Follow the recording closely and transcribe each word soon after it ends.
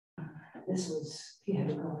This was, he had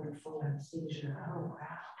to go under full anesthesia. Oh, wow.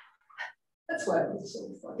 That's why it was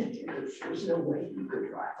so funny. There's no way you could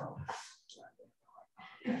drive home.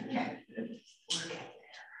 Okay.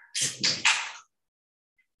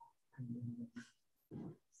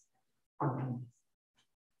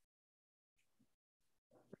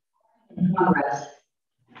 Progress.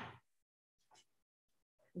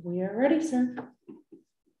 We are ready, sir.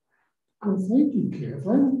 Well, thank you,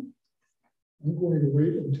 Catherine. I'm going to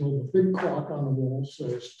wait until the big clock on the wall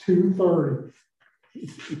says 2:30.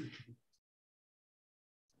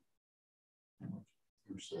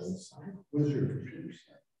 What's your computer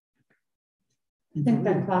say? I think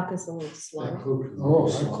that clock is a little slow. Oh,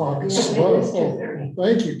 that clock is slow. Oh,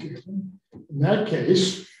 thank you, Catherine. In that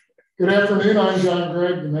case, good afternoon. I'm John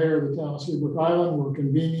Gregg, the mayor of the town of Seabrook Island. We're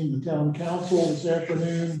convening the town council this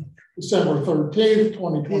afternoon, December 13th,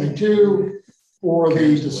 2022, for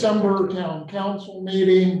the December town council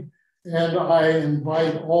meeting. And I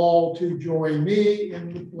invite all to join me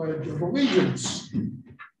in the Pledge of Allegiance.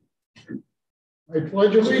 I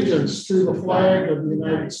pledge allegiance to the flag of the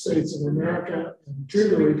United States of America and to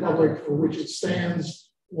the republic for which it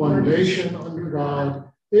stands, one nation under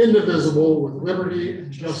God, indivisible, with liberty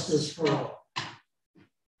and justice for all.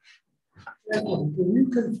 Can you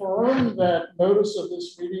confirm that notice of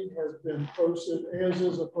this meeting has been posted as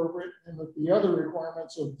is appropriate and that the other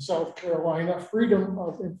requirements of the South Carolina Freedom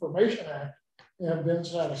of Information Act have been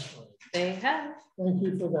satisfied? They have. Thank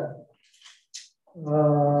you for that.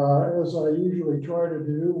 As I usually try to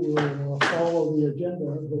do, we'll follow the agenda,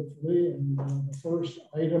 hopefully, and the first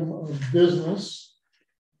item of business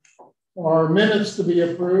are minutes to be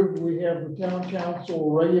approved. We have the town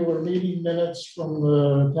council regular meeting minutes from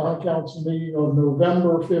the town council meeting of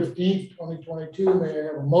November 15th, 2022. May I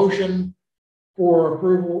have a motion for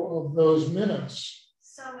approval of those minutes?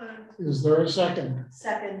 So moved. Is there a second?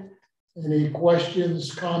 Second. Any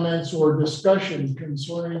questions, comments, or discussion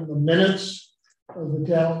concerning the minutes of the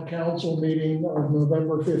town council meeting of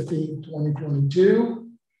November 15th, 2022?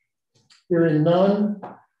 Hearing none.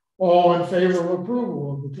 All in favor of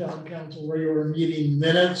approval of the town council regular meeting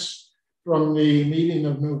minutes from the meeting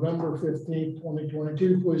of November 15th,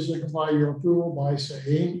 2022, please signify your approval by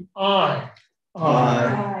saying aye.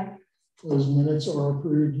 Aye. Those minutes are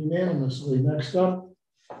approved unanimously. Next up,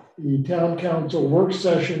 the town council work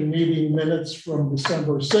session meeting minutes from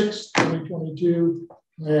December 6th, 2022.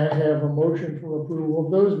 May I have a motion for approval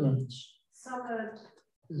of those minutes? So good.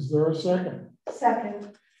 Is there a second?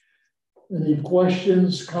 Second. Any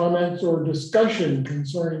questions, comments, or discussion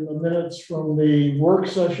concerning the minutes from the work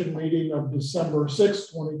session meeting of December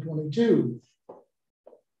 6th, 2022?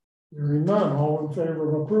 Hearing none, all in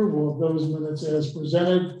favor of approval of those minutes as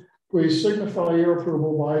presented, please signify your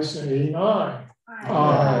approval by saying aye. Aye.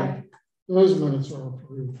 Aye. Those minutes are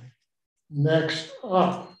approved. Next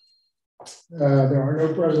up, there are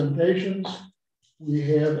no presentations. We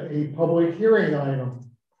have a public hearing item.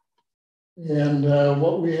 And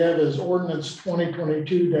what we have is ordinance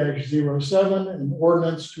 2022-07, an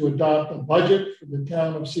ordinance to adopt a budget for the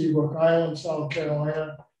town of Seabrook Island, South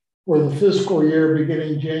Carolina, for the fiscal year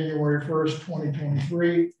beginning January 1st,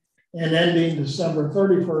 2023, and ending December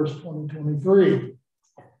 31st, 2023.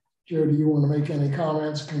 Joe, do you want to make any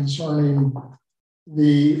comments concerning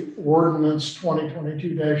the ordinance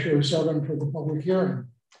 2022-07 for the public hearing?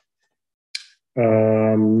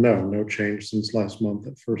 No change since last month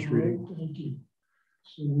at first reading. Thank you.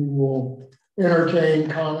 So we will entertain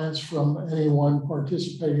comments from anyone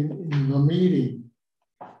participating in the meeting.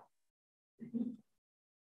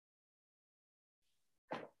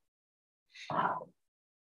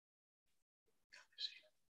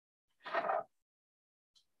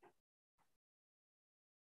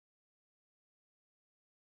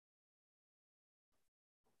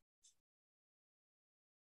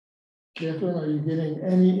 Catherine, are you getting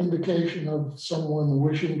any indication of someone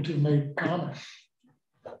wishing to make comment?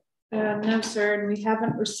 No, sir. And we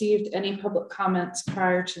haven't received any public comments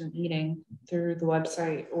prior to the meeting through the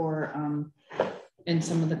website or in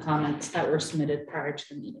some of the comments that were submitted prior to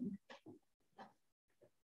the meeting.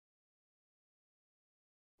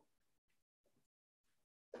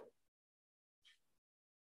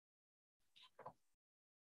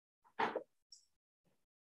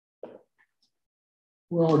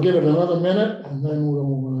 Well, I'll give it another minute and then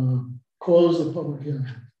we'll close the public hearing.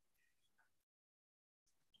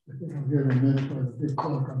 I think I'll give it a minute by the big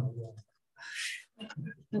clock on the wall.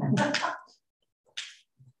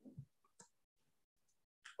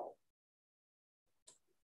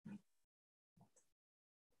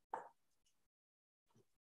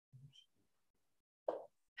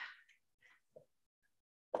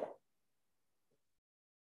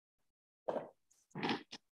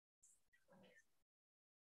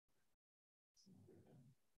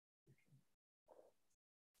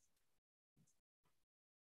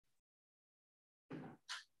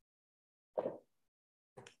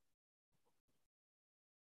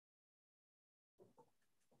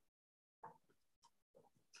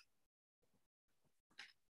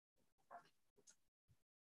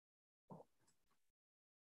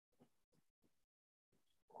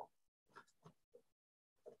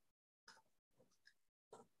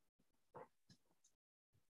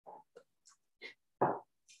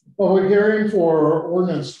 Public hearing for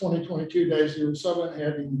ordinance 2022-07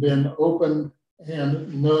 having been open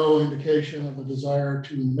and no indication of a desire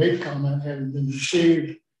to make comment having been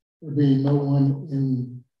received. There being no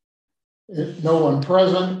one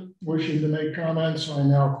present wishing to make comments, I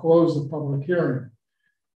now close the public hearing.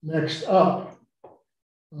 Next up,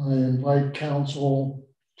 I invite council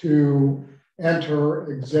to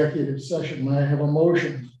enter executive session. May I have a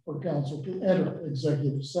motion for council to enter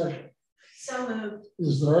executive session? So moved.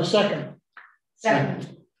 Is there a second?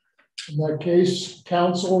 Second. In that case,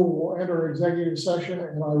 council will enter executive session,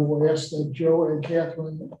 and I will ask that Joe and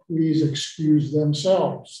Catherine please excuse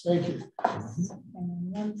themselves. Thank you.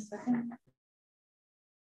 And 1 second.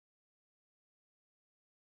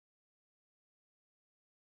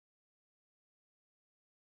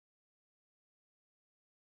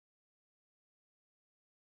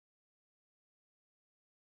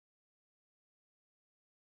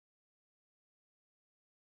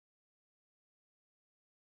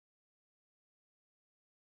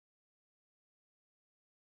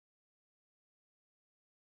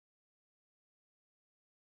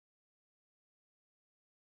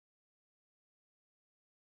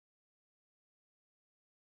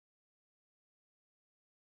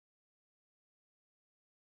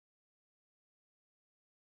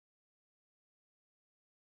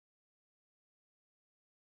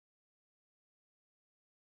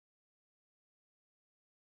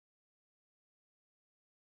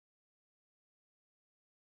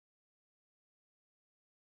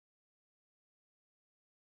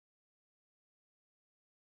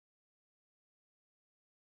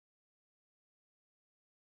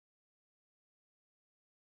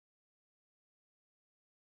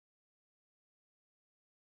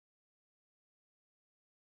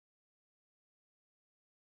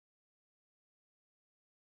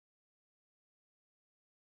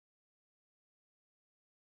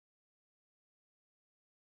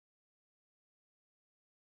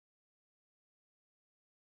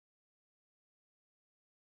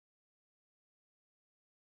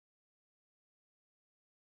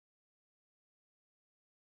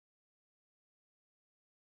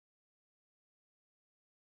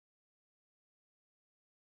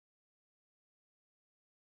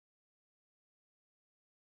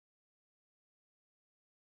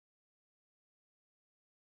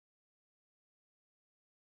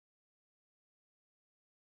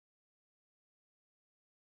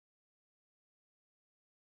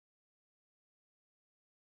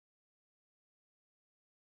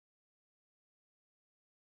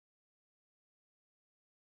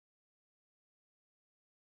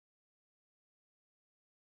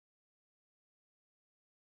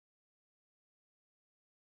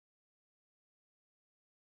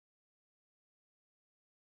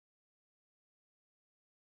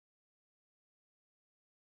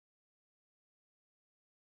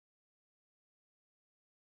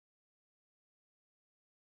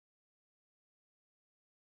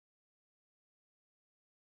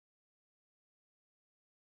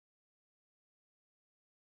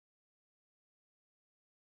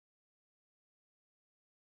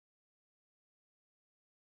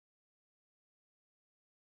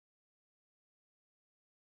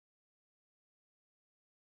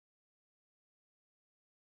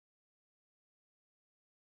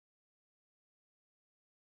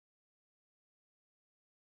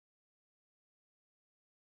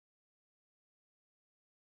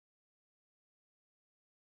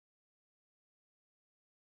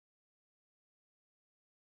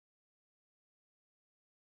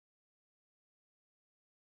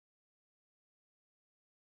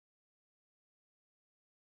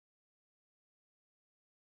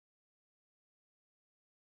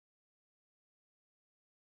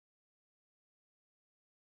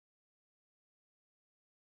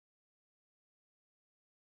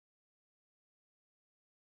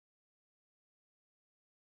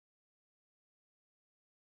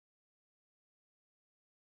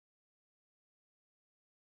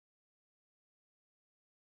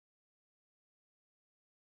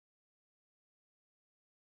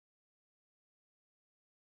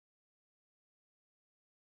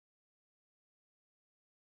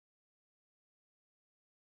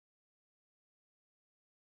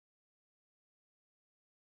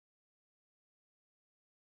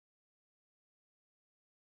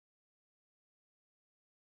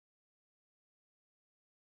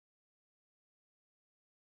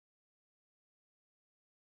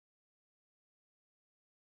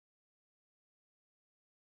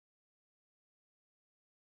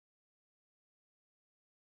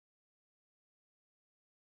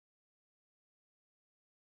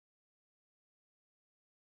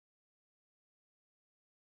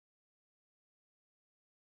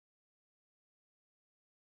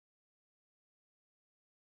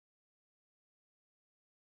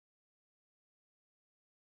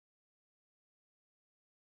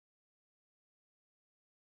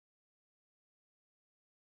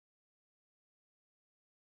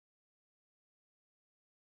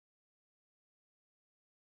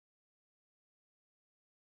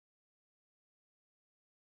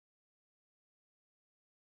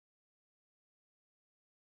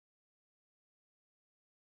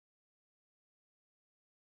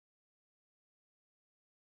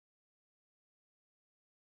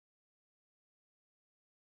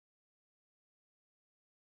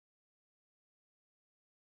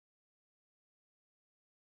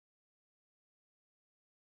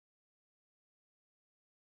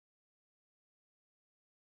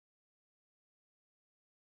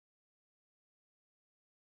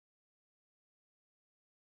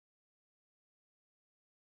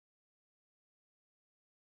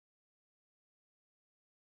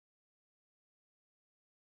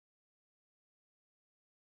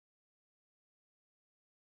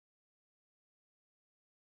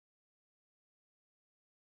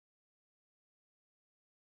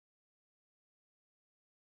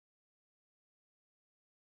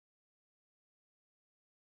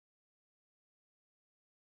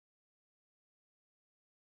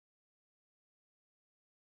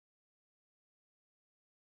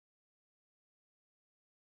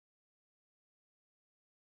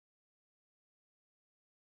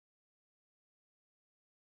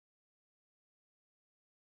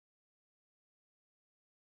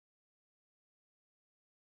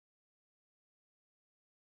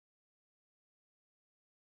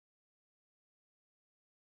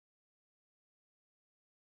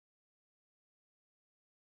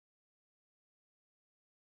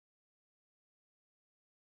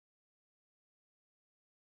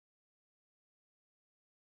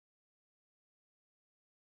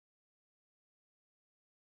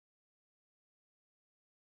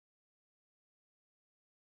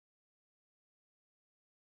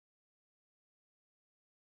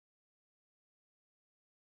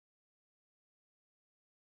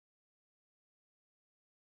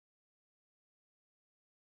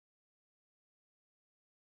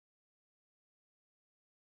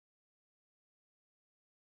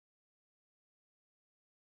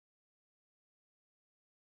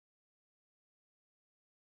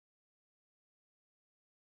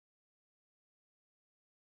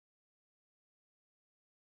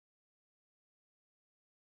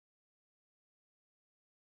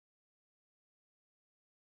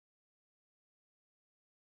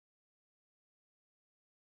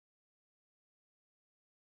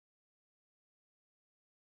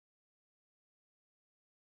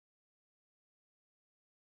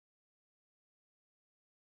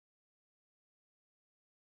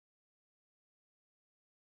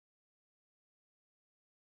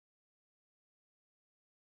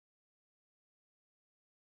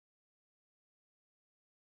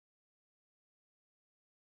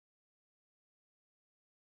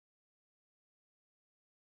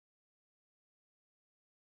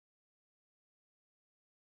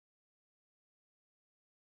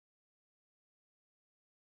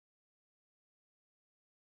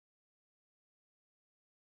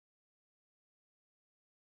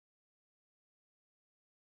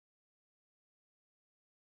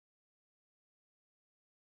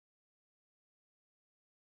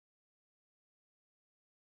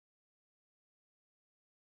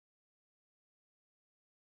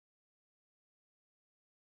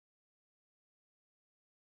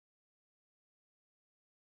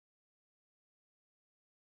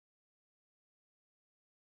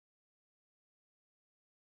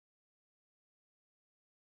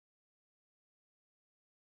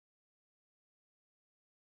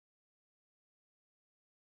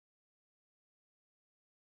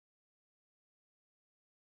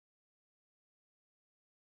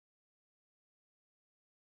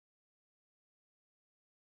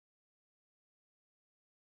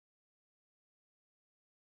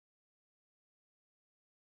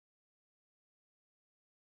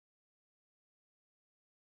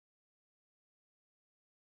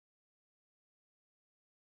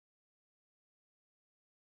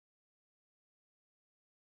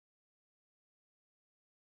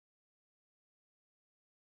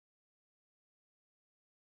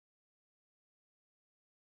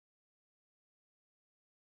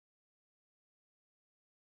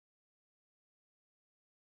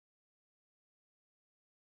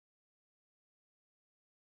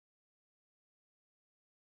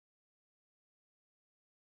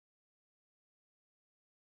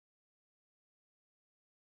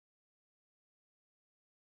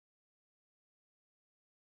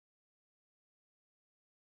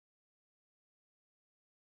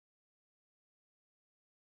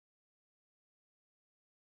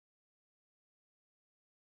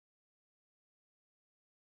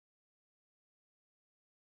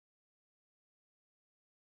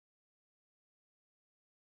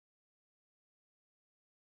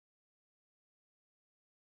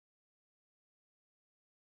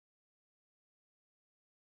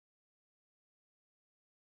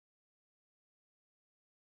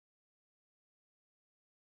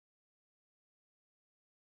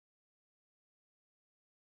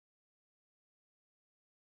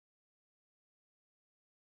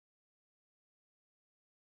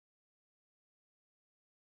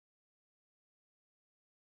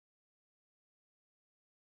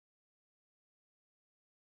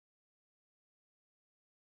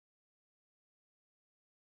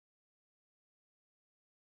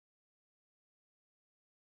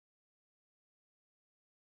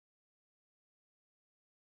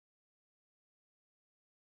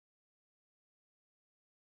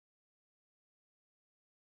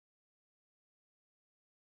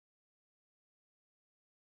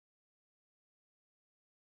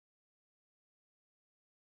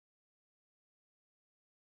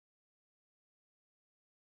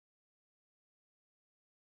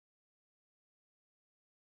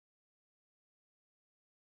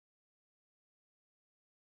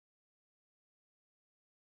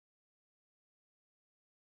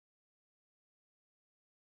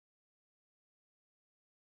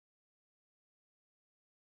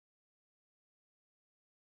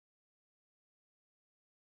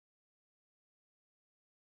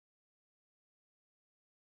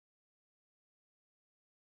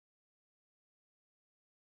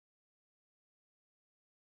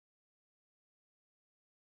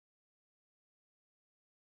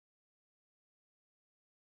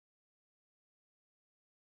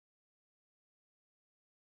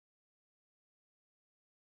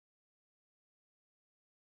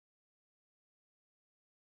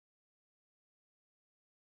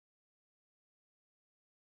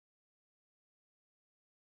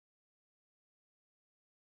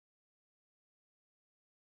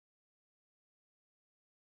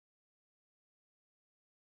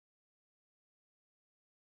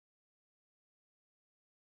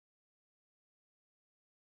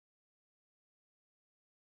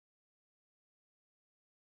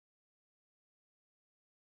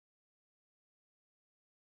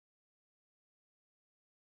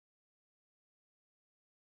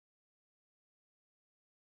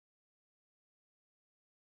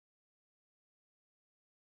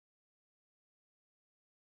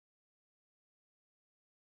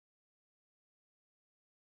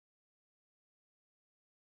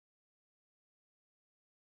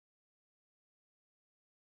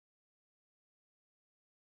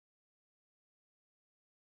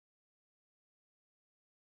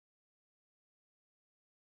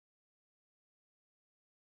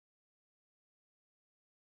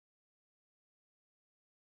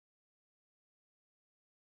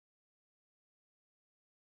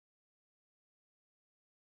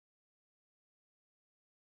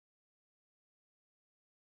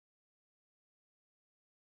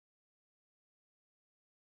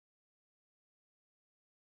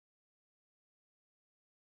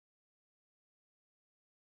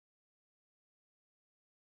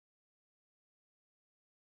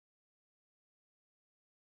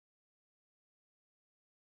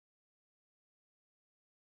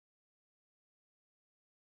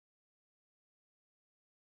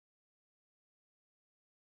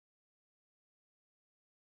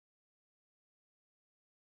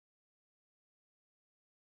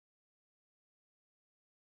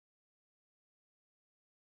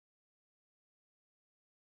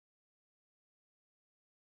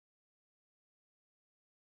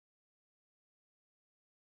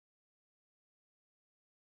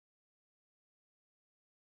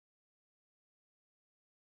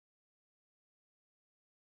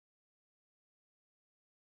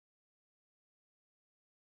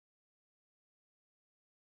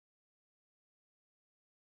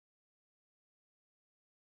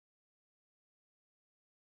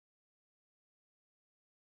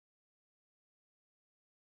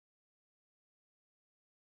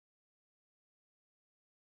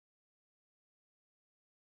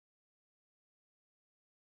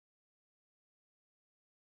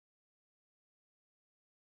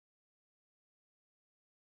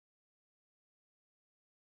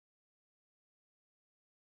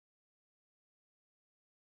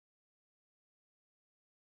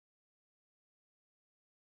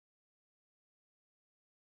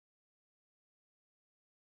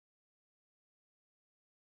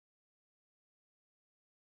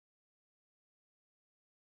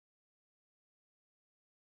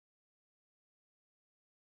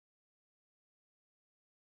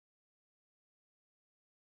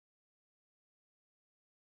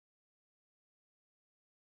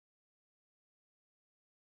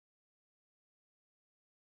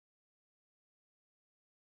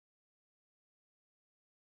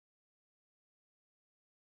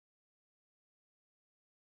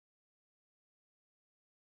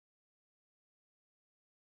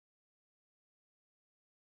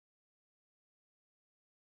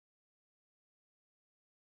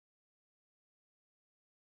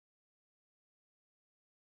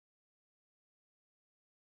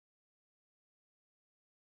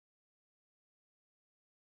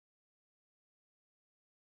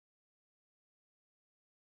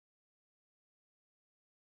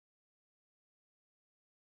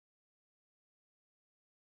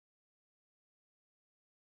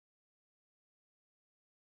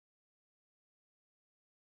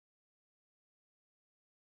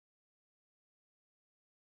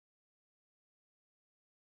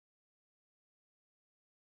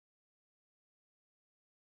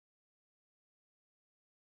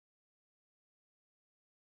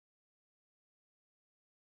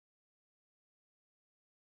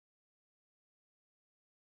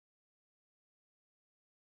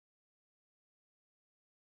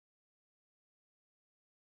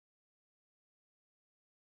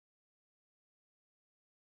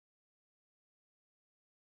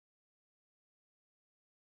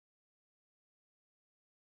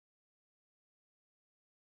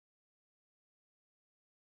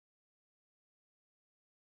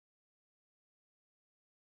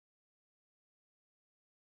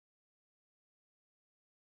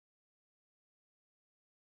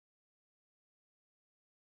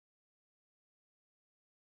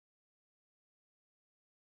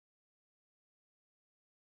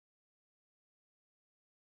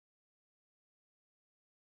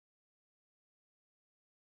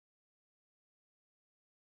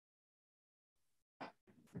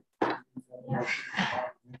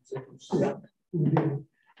 Yeah, we do.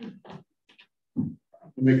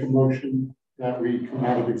 Make a motion that we come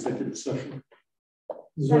out of executive session.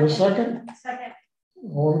 Is there a second? Second.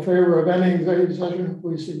 All in favor of ending executive session,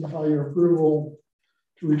 please signify your approval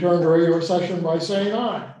to return to regular session by saying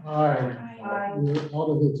aye. Aye. We're out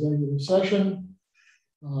of executive session.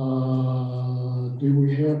 Do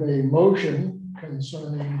we have a motion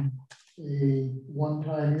concerning a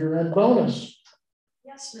one-time year-end bonus?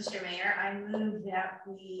 Yes, Mr. Mayor, I move that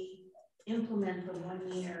we implement the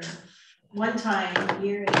one-time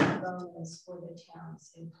year-end bonus for the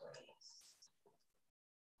town's employees,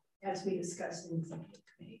 as we discussed in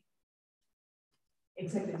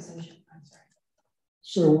executive session. I'm sorry.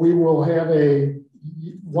 So we will have a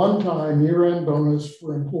one-time year-end bonus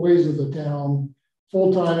for employees of the town.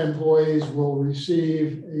 Full-time employees will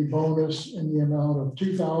receive a bonus in the amount of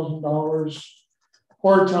 $2,000.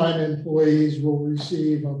 Part-time employees will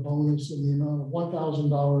receive a bonus in the amount of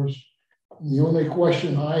 $1,000. The only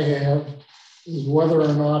question I have is whether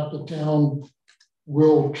or not the town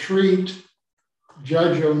will treat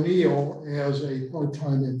Judge O'Neill as a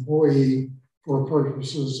part-time employee for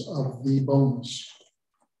purposes of the bonus.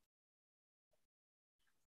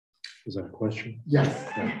 Is that a question? Yeah.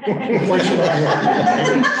 Question I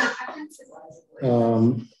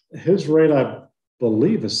have. His rate, I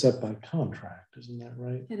believe, is set by contract, isn't that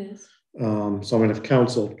right? It is. So I mean, if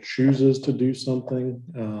council chooses to do something,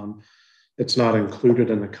 it's not included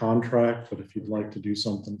in the contract, but if you'd like to do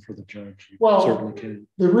something for the judge, you certainly can.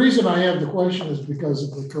 The reason I have the question is because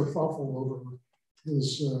of the kerfuffle over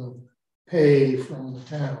his pay from the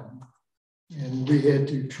town. And we had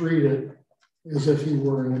to treat it as if he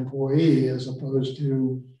were an employee as opposed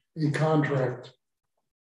to a contract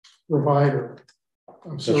provider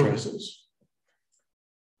of services.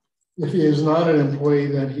 Right. If he is not an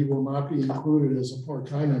employee, then he will not be included as a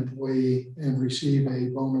part-time employee and receive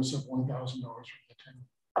a bonus of $1,000 from the town.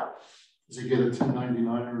 Does he get a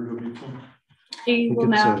 1099 or a W-2? He will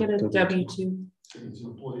now get a W-2. He's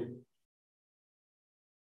an employee.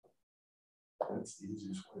 That's the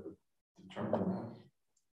easiest way to determine that.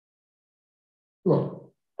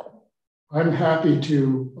 Look, I'm happy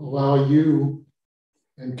to allow you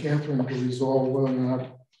and Catherine to resolve whether or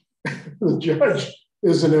not the judge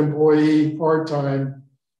is an employee part-time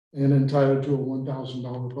and entitled to a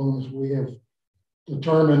 $1,000 bonus. We have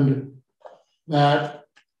determined that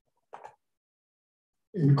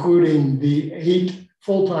including the 8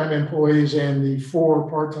 full-time employees and the 4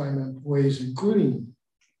 part-time employees, including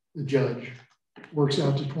the judge, works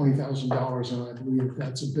out to $20,000, and I believe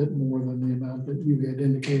that's a bit more than the amount that you had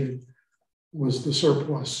indicated was the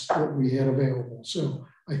surplus that we had available. So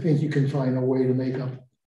I think you can find a way to make up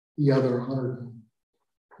the other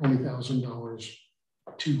 $120,000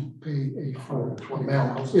 to pay a full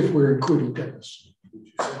amount if we're including Dennis. Did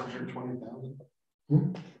you say 120,000?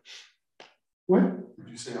 What? Did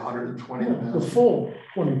you say 120,000? The full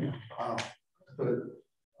 20,000. Wow. I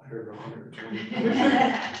heard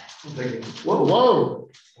 120,000. I'm thinking, Whoa.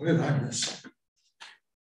 What did I miss?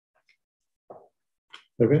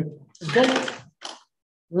 Okay. Okay.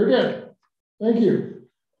 Very good. Thank you.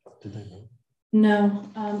 Did they vote? No,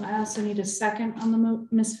 I also need a second on the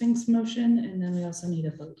Ms. Fink's motion, and then we also need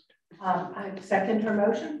a vote. I second her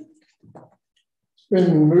motion. It's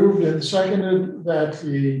been moved and seconded that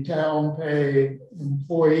the town pay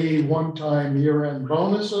employee one-time year-end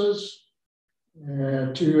bonuses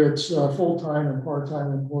to its full-time and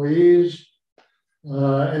part-time employees.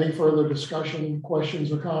 Any further discussion, questions,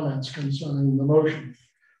 or comments concerning the motion?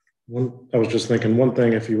 I was just thinking one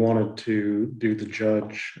thing, if you wanted to do the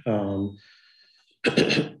judge,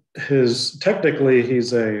 technically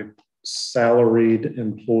he's a salaried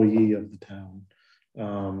employee of the town,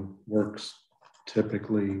 works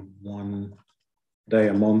typically 1 day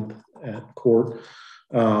a month at court.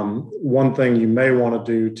 One thing you may want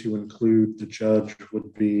to do to include the judge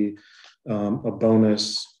would be a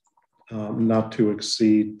bonus not to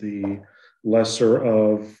exceed the lesser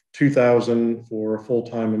of $2,000 for a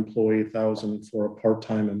full-time employee, $1,000 for a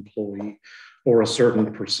part-time employee, or a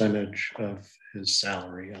certain percentage of his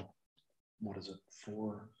salary. What is it,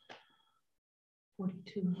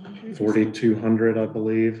 4,200, I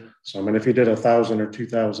believe. So I mean, if you did 1,000 or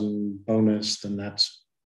 2,000 bonus, then that's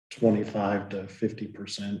 25 to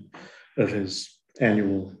 50% of his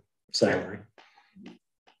annual salary.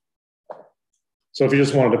 So if you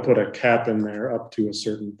just wanted to put a cap in there up to a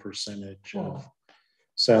certain percentage of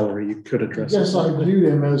salary, you could address it. Yes, I view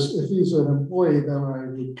him as, if he's an employee, then I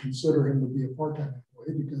would consider him to be a part-time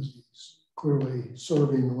employee because he's clearly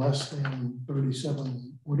serving less than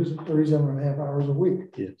 37 and a half hours a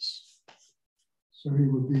week. Yes. So he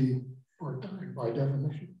would be part-time by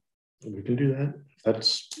definition. We can do that. If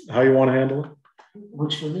that's how you want to handle it.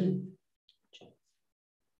 Works for me.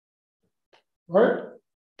 All right.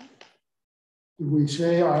 Did we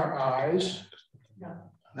say our ayes?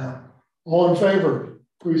 No. All in favor,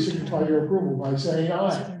 please signify your approval by saying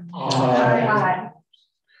aye. Aye.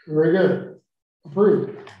 Very good.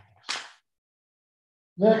 Approved.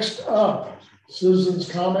 Next up,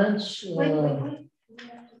 citizens' comments. Wait. Don't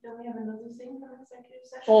we have another thing for executive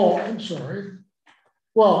session? Oh, I'm sorry.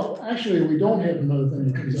 Well, actually, we don't have another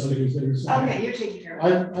thing that comes out of executive session. Okay, you're taking care of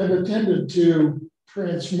it. I've attended to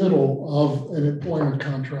transmittal of an employment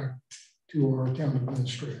contract to our town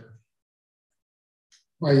administrator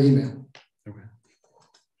by email. Okay.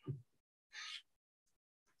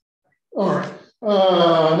 All right.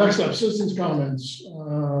 Next up, citizens' comments.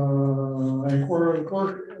 I inquire of the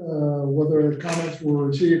clerk whether the comments were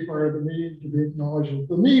received prior to the meeting to be acknowledged at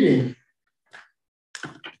the meeting.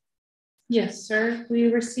 Yes, sir. We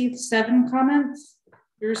received 7 comments.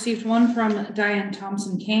 We received one from Diane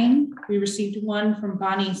Thompson Kane. We received one from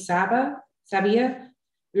Bonnie Sabia.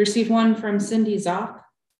 We received one from Cindy Zock.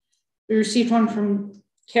 We received one from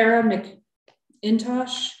Kara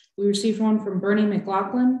McIntosh. We received one from Bernie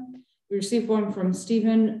McLaughlin. We received one from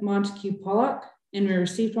Stephen Montague Pollock, and we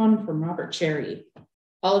received one from Robert Cherry.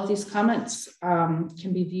 All of these comments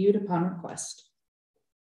can be viewed upon request.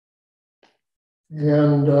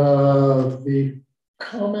 And the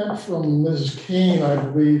comment from Mrs. Kane, I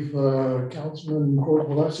believe Councilman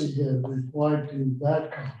Corvalesi had replied to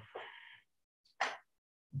that comment.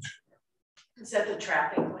 Is that the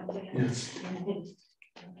traffic one? Yes.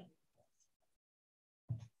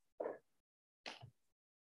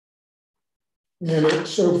 And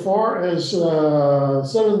so far as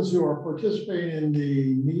citizens who are participating in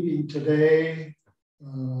the meeting today,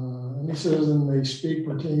 any citizen may speak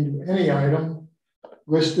pertaining to any item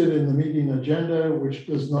listed in the meeting agenda, which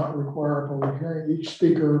does not require a public hearing. Each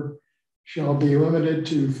speaker shall be limited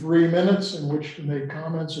to 3 minutes in which to make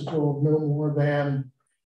comments until no more than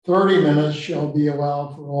 30 minutes shall be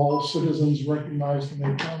allowed for all citizens recognized to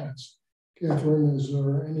make comments. Catherine, is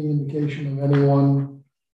there any indication of anyone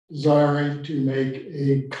desiring to make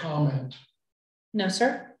a comment? No,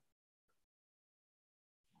 sir.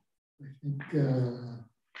 I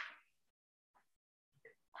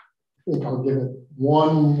think I'll give it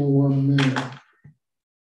 1 more minute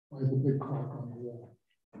by the big clock on the wall.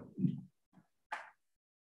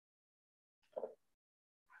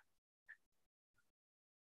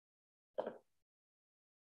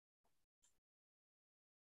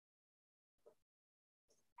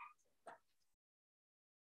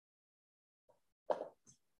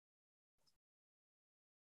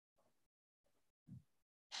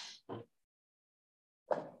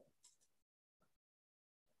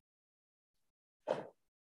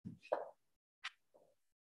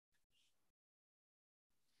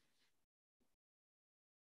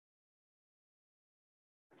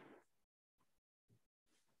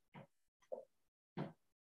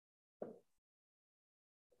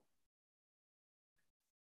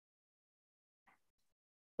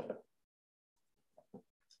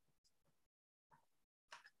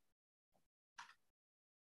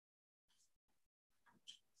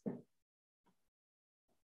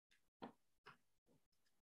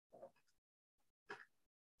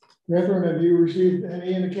 Catherine, have you received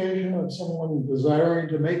any indication of someone desiring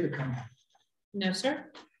to make a comment? No, sir.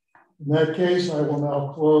 In that case, I will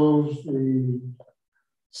now close the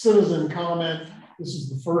citizen comment. This is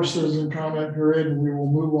the first citizen comment period, and we will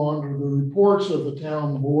move on to the reports of the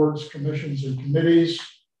town boards, commissions, and committees.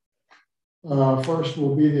 First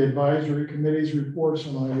will be the advisory committee's reports,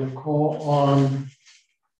 and I will call on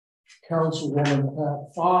Councilwoman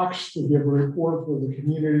Pat Fox to give a report for the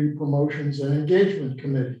Community Promotions and Engagement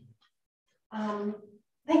Committee.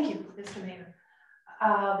 Thank you, Mr. Mayor.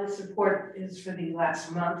 This report is for the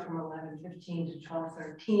last month from 11/15 to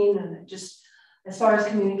 12/13, and it just, as far as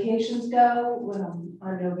communications go,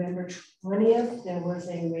 on November 20th, there was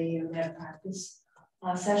a radio net practice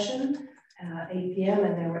session at 8 p.m.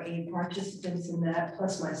 and there were 8 participants in that,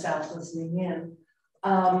 plus myself listening in.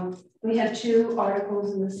 We had 2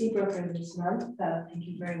 articles in the Sea Broker this month. Thank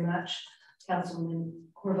you very much, Councilman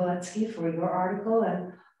Korvaletsky, for your article,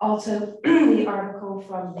 and also the article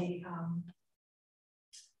from the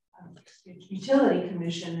Utility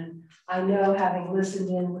Commission. And I know, having listened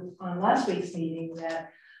in on last week's meeting, that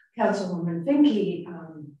Councilwoman Finke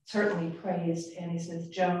certainly praised Annie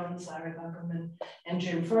Smith-Jones, Larry Buckerman, and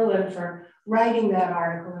Jim Ferland for writing that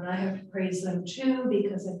article. And I have to praise them too,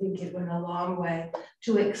 because I think it went a long way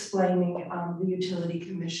to explaining the Utility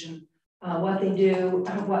Commission, what they do,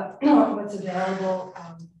 what's available,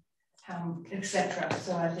 etc.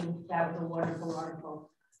 So I think that was a wonderful article.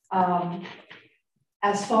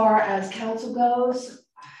 As far as council goes,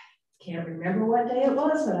 I can't remember what day it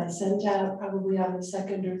was, but I sent out probably on the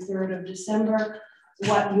 2nd or 3rd of December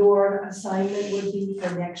what your assignment would be for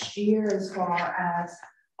next year as far as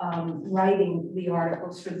writing the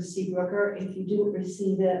articles for the Seabrooker. If you didn't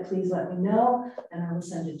receive it, please let me know and I will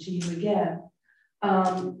send it to you again.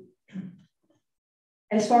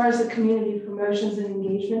 As far as the Community Promotions and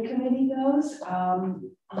Engagement Committee goes,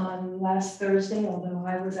 on last Thursday, although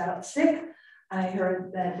I was out sick, I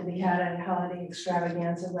heard that we had a holiday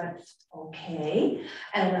extravaganza went okay.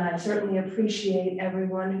 And I certainly appreciate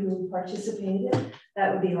everyone who participated.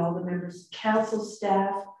 That would be all the members of council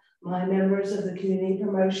staff, my members of the Community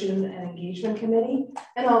Promotion and Engagement Committee,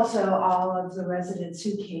 and also all of the residents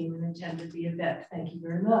who came and attended the event. Thank you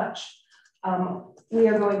very much. We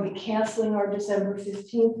are going to be canceling our December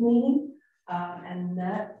 15th meeting, and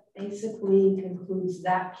that basically concludes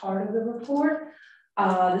that part of the report.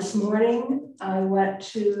 This morning, I went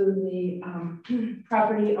to the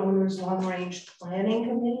Property Owners Long Range Planning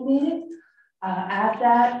Committee meeting. At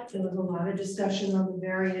that, there was a lot of discussion on the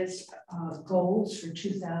various goals for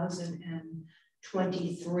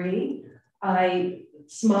 2023. I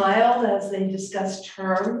smiled as they discussed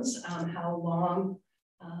terms, how long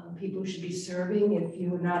people should be serving. If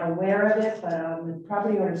you were not aware of it, but the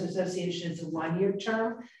Property Owners Association is a 1-year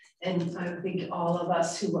term. And I think all of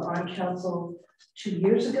us who were on council 2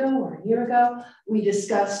 years ago or a year ago, we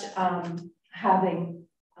discussed having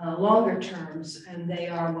longer terms, and they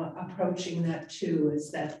are approaching that too,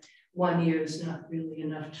 is that 1 year is not really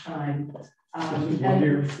enough time. 1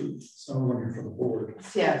 year for, so 1 year for the board.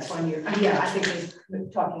 Yeah, it's 1 year. Yeah, I think they're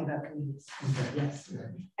talking about committees. Okay. Yes. Yeah.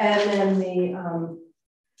 And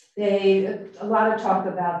then a lot of talk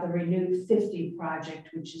about the Renewed 50 project,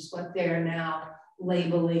 which is what they're now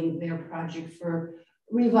labeling their project for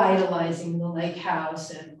revitalizing the lake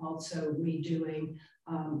house and also redoing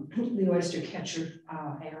the oyster catcher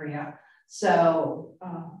area. So,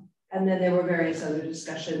 and then there were various other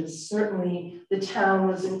discussions. Certainly the town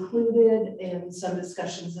was included in some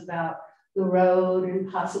discussions about the road and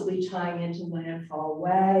possibly tying into Landfall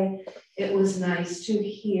Way. It was nice to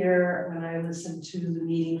hear when I listened to the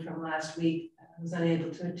meeting from last week. I was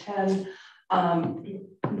unable to attend.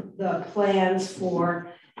 The plans for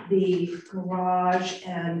the garage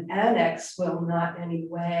and annex will not in any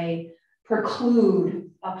way preclude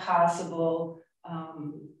a possible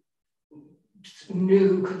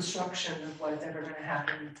new construction of whatever going to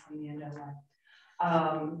happen on the end of life.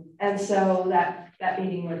 And so that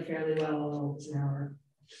meeting went fairly well. It was an hour,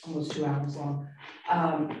 almost 2 hours long.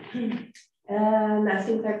 And I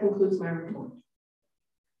think that concludes my report.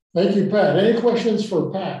 Thank you, Pat. Any questions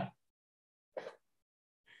for Pat?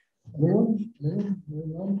 Anyone?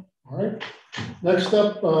 Anyone? All right. Next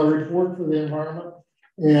up, report for the Environment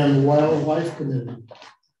and Wildlife Committee.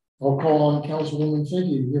 I'll call on Councilwoman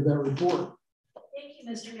Finke to give that report. Thank you,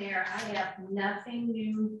 Mr. Mayor. I have nothing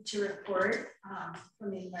new to report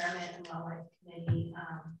from the Environment and Wildlife Committee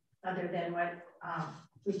other than what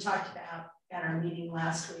we talked about at our meeting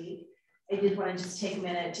last week. I did want to just take a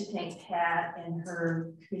minute to thank Pat and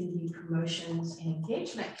her Community Promotions and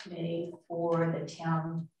Engagement Committee for the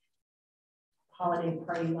town holiday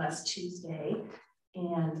party last Tuesday,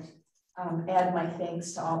 and add my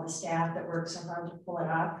thanks to all the staff that worked so hard to pull it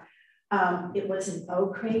off. It was an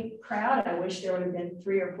Oak Creek crowd. I wish there would have been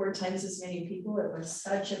 3 or 4 times as many people. It was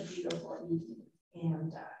such a beautiful evening,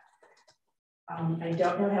 and I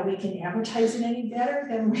don't know how we can advertise it any better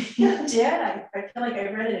than we did. I feel like I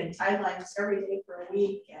read it in Tidelines every day for a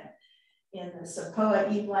week, and in the Sapoa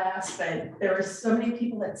e-blast, but there were so many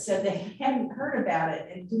people that said they hadn't heard about it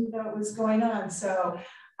and didn't know what was going on. So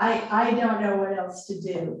I don't know what else to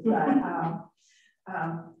do, but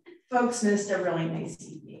folks missed a really nice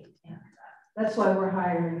evening. And, that's why we're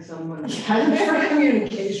hiring someone for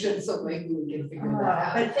communication, so maybe we can figure that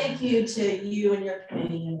out. But thank you to you and your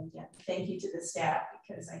committee, and again, thank you to the staff,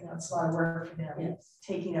 because I know it's a lot of work for them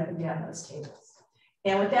taking up and down those tables.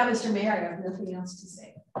 And with that, Mr. Mayor, I have nothing else to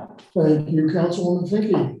say. Thank you, Councilwoman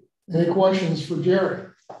Finke. Any questions for Jerry?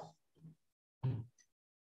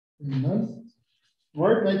 None? All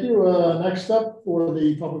right, thank you. Next up for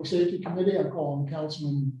the Public Safety Committee, I call on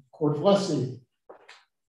Councilman Cortellesi.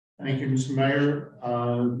 Thank you, Mr. Mayor.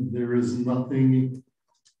 There is nothing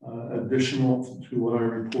additional to what I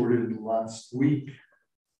reported last week.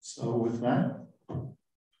 So with that, I'm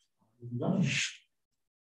done.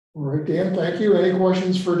 All right, Dan, thank you. Any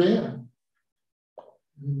questions for Dan?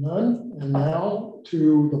 None. And now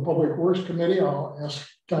to the Public Works Committee, I'll ask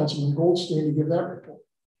Councilman Goldstein to give that report.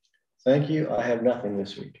 Thank you. I have nothing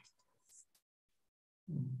this week.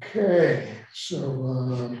 Okay,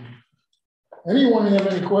 so anyone have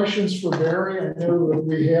any questions for Barry? I know that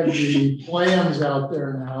we have the plans out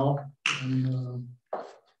there now and,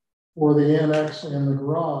 for the annex and the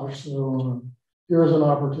garage. So here's an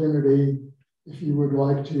opportunity if you would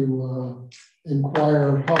like to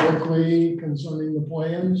inquire publicly concerning the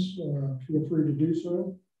plans, feel free to do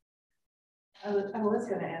so. I was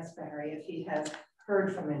going to ask Barry if he has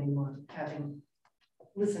heard from anyone, having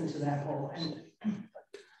listened to that whole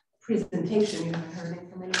presentation. You haven't heard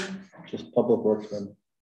it from anyone? Just Public Works then.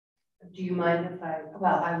 Do you mind if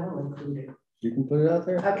well, I will include it. You can put it out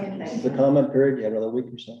there. Okay, This thank is you. the comment period. You have another week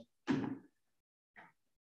or so.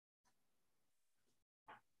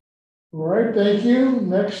 All right, thank you.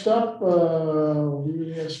 Next up,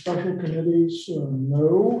 we have special committees,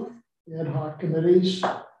 no ad hoc committees.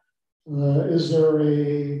 Is there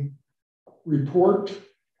a report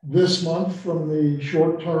this month from the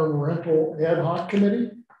short-term rental ad hoc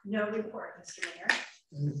committee? No report, Mr. Mayor.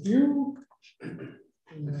 Thank you.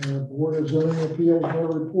 Board of Zoning Appeals, no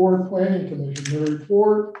report. Planning Commission, no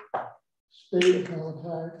report. State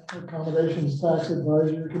Accommodations Tax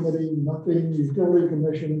Advisory Committee, nothing. Utility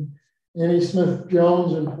Commission, Annie Smith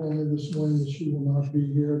Jones informed me this morning that she will not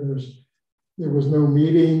be here. There was no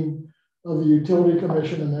meeting of the Utility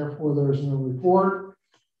Commission, and therefore there's no report.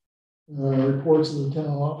 Reports of the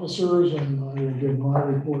town officers, and I will give my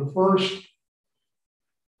report first.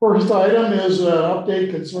 First item is an update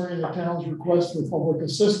concerning the town's request for public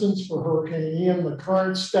assistance for Hurricane Ian. The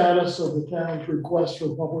current status of the town's request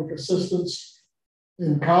for public assistance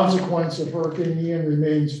in consequence of Hurricane Ian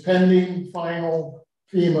remains pending final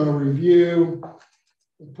FEMA review.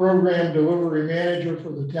 The program delivery manager for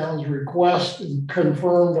the town's request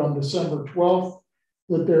confirmed on December 12th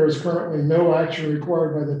that there is currently no action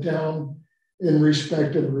required by the town in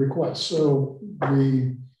respect of the request. So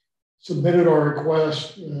we submitted our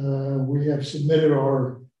request. We have submitted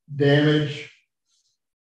our damage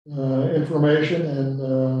information,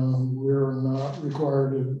 and we're not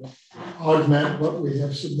required to augment what we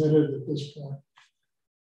have submitted at this point.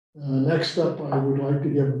 Next up, I would like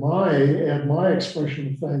to add my expression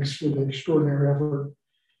of thanks for the extraordinary effort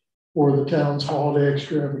for the town's holiday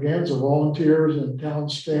extravaganza. Volunteers and town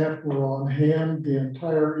staff were on hand the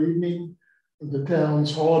entire evening of the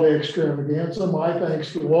town's holiday extravaganza. My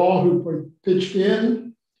thanks to all who pitched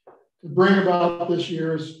in to bring about this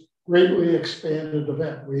year's greatly expanded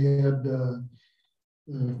event. We had the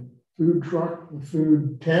food truck, the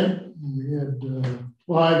food tent, and we had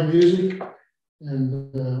live music.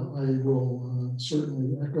 And I will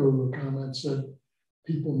certainly echo the comments that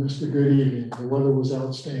people missed a good evening. The weather was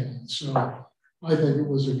outstanding. So I think it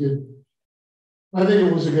was a good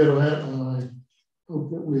event, and I hope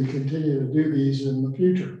that we continue to do these in the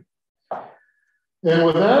future. And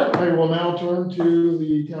with that, I will now turn to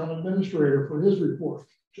the town administrator for his report.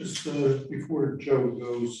 Just before Joe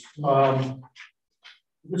goes, I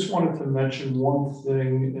just wanted to mention one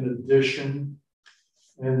thing in addition.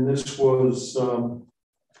 And this was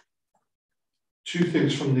two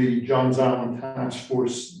things from the Johns Island Task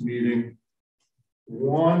Force meeting.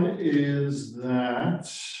 One is that,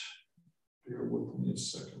 bear with me a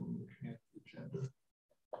second, I'm looking at the agenda.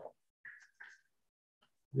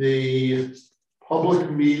 The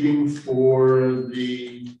public meeting for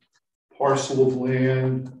the parcel of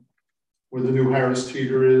land where the new Harris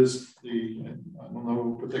Teeter is, I don't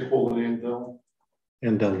know what they call it,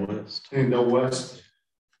 Andel West. Andel West,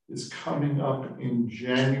 is coming up in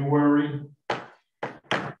January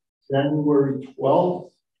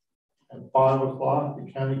 12th at 5 o'clock.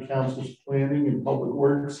 The County Council's Planning and Public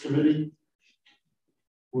Works Committee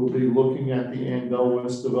will be looking at the Andel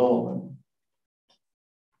West development.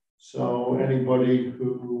 So anybody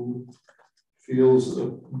who feels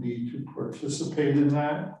a need to participate in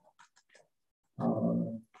that,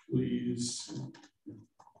 please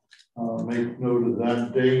make note of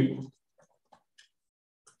that date.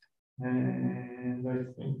 And I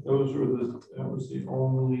think that was the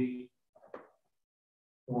only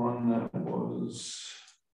one that was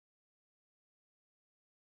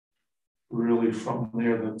really from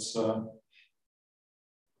there that's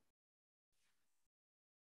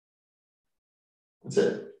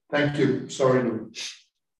it. Thank you. Sorry to.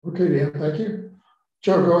 Okay, Dan, thank you.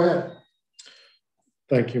 Joe, go ahead.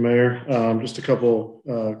 Thank you, Mayor. Just a couple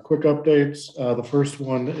quick updates. The first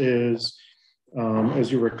one is,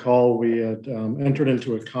 as you recall, we had entered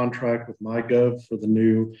into a contract with MyGov for the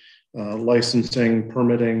new licensing,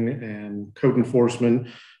 permitting, and code enforcement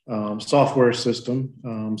software system.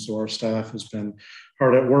 So our staff has been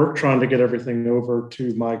hard at work trying to get everything over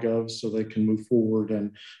to MyGov so they can move forward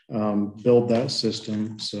and build that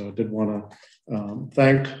system. So I did want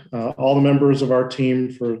thank all the members of our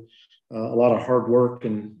team for a lot of hard work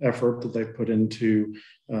and effort that they put into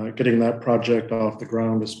getting that project off the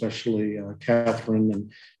ground, especially Catherine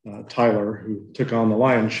and Tyler, who took on the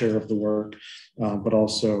lion's share of the work, but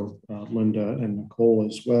also Linda and Nicole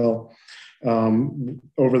as well.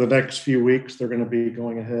 Over the next few weeks, they're going to be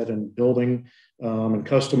going ahead and building and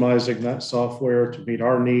customizing that software to meet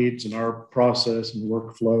our needs and our process and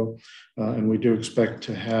workflow. And we do expect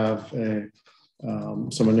to have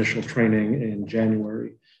some initial training in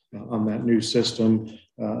January on that new system.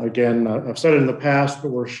 Again, I've said it in the past,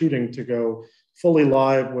 but we're shooting to go fully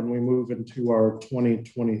live when we move into our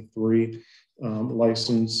 2023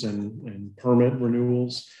 license and permit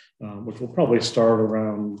renewals, which will probably start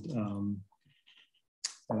around,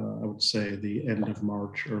 I would say, the end of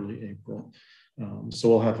March, early April. So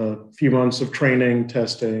we'll have a few months of training,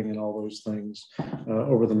 testing, and all those things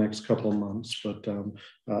over the next couple of months. But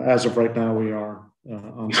as of right now, we are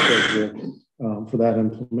on schedule for that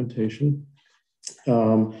implementation.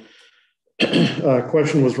 A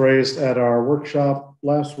question was raised at our workshop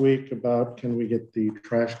last week about can we get the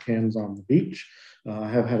trash cans on the beach? I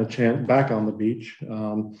have had a chance back on the beach.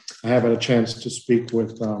 I have had a chance to speak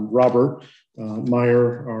with Robert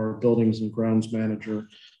Meyer, our buildings and grounds manager,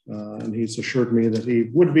 and he's assured me that he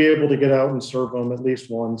would be able to get out and serve them at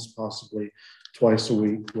least once, possibly twice a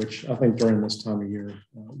week, which I think during this time of year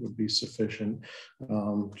would be sufficient.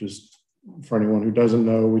 Just for anyone who doesn't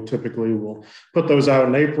know, we typically will put those out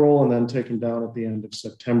in April and then take them down at the end of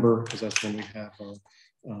September, because that's when we have our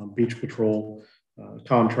beach patrol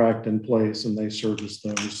contract in place and they service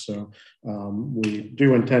those. So we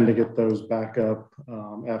do intend to get those back up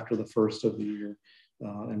after the first of the year,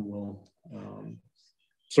 and we'll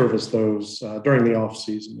service those during the off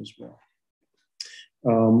season as well.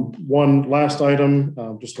 One last item,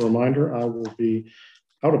 just a reminder, I will be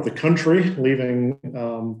out of the country leaving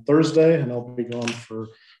Thursday, and I'll be gone for a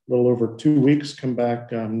little over 2 weeks, come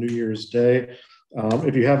back New Year's Day.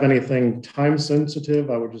 If you have anything time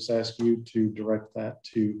sensitive, I would just ask you to direct that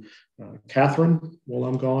to Catherine while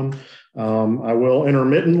I'm gone. I will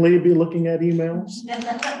intermittently be looking at emails,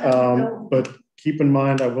 but keep in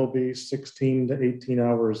mind I will be 16 to 18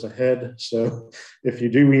 hours ahead. So if you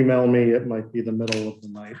do email me, it might be the middle of the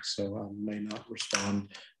night, so I may not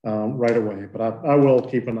respond right away, but I will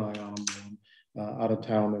keep an eye on them out of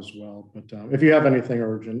town as well. But if you have anything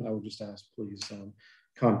urgent, I would just ask, please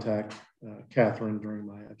contact Catherine during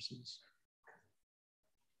my absence.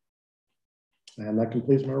 And that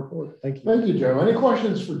completes my report. Thank you. Thank you, Joe. Any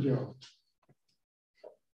questions for Joe?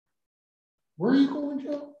 Where are you going,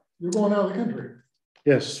 Joe? You're going out of the country.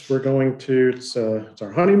 Yes, we're going to, it's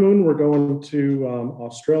our honeymoon. We're going to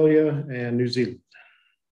Australia and New Zealand.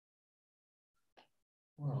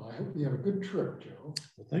 Well, I hope you have a good trip, Joe.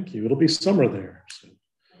 Well, thank you. It'll be summer there, so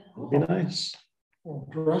it'll be nice. Well,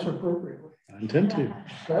 dress appropriately. I intend to.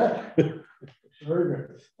 Okay. Very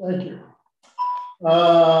good. Thank you.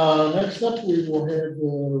 Next up, we will have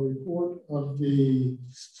the report of the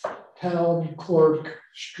town clerk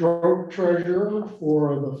stroke treasurer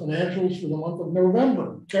for the financials for the month of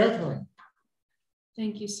November. Catherine.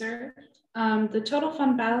 Thank you, sir. The total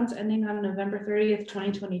fund balance ending on November 30th,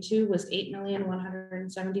 2022 was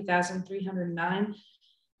 $8,170,309,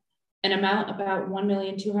 an amount about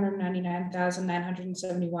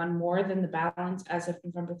 $1,299,971 more than the balance as of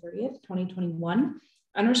November 30th, 2021.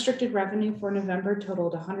 Unrestricted revenue for November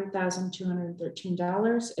totaled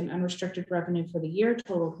 $100,213, and unrestricted revenue for the year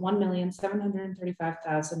totaled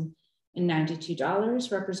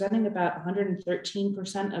 $1,735,092, representing about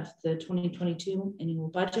 113% of the 2022 annual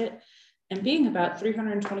budget, and being about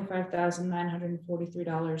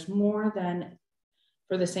 $325,943 more than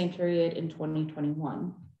for the same period in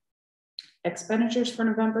 2021. Expenditures for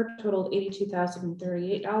November totaled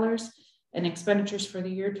 $82,038, and expenditures for the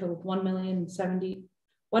year totaled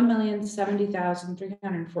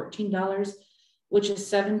 $1,070,314, which is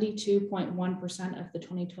 72.1% of the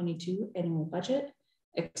 2022 annual budget.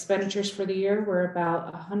 Expenditures for the year were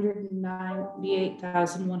about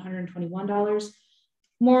 $198,121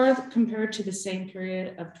 more compared to the same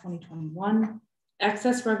period of 2021.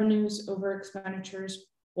 Excess revenues over expenditures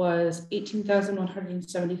was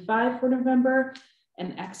 $18,175 for November,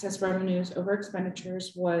 and excess revenues over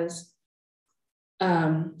expenditures was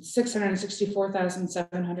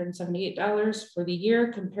 $664,778 for the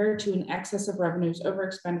year, compared to an excess of revenues over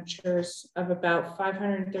expenditures of about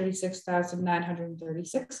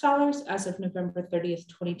 $536,936 as of November 30th,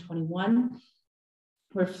 2021,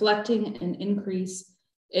 reflecting an increase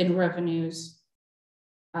in revenues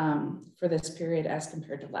for this period as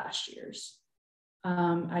compared to last year's.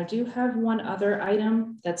 I do have one other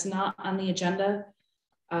item that's not on the agenda.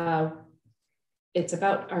 It's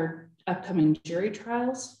about our upcoming jury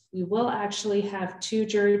trials. We will actually have 2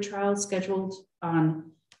 jury trials scheduled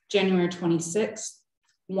on January 26th.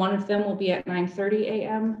 One of them will be at 9:30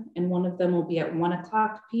 a.m. and one of them will be at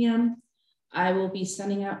 1:00 p.m. I will be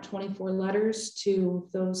sending out 24 letters to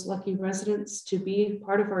those lucky residents to be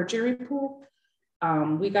part of our jury pool.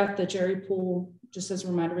 We got the jury pool, just as a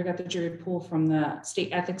reminder, we got the jury pool from the State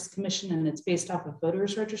Ethics Commission, and it's based off of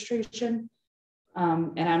voters registration.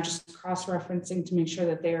 And I'm just cross-referencing to make sure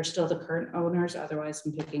that they are still the current owners. Otherwise,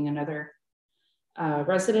 I'm picking another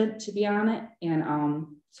resident to be on it. And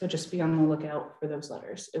so just be on the lookout for those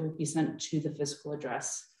letters. It will be sent to the physical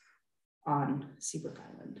address on Seabrook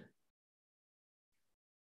Island.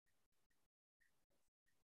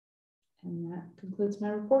 And that concludes my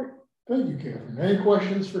report. Thank you, Catherine. Any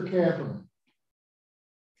questions for Catherine?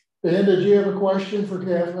 Ben, did you have a question for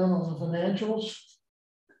Catherine on the financials?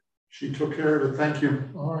 She took care of it. Thank you.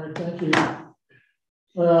 All right, thank you.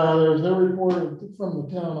 There's no report from the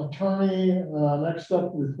town attorney. Next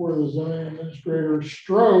up, report of the zoning administrator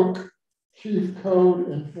stroke chief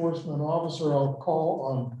code enforcement officer. I'll call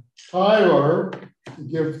on Tyler to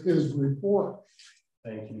give his report.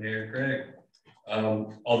 Thank you, Mayor Craig.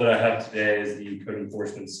 All that I have today is the code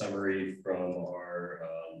enforcement summary from our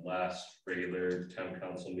last regular town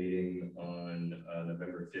council meeting on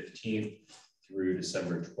November 15th through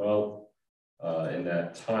December 12th. In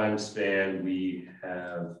that time span, we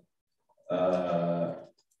have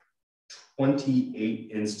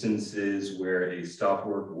 28 instances where a stop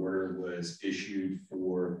work order was issued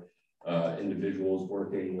for individuals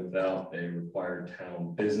working without a required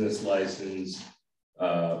town business license.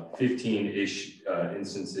 15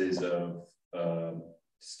 instances of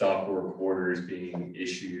stop work orders being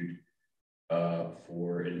issued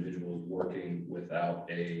for individuals working without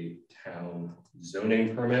a town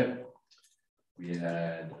zoning permit. We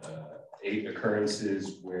had 8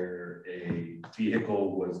 occurrences where a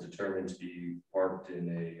vehicle was determined to be parked in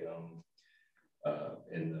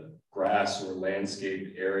the grass or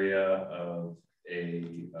landscaped area of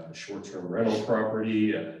a short-term rental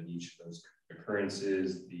property. In each of those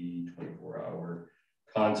occurrences, the 24-hour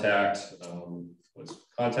contact was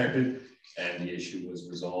contacted and the issue was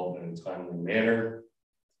resolved in a timely manner.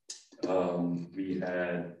 We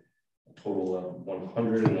had a total of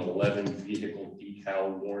 111 vehicle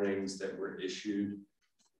decal warnings that were issued.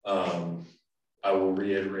 I will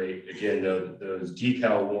reiterate again, though, that those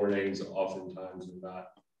decal warnings oftentimes are not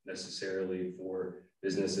necessarily for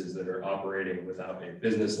businesses that are operating without a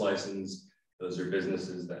business license. Those are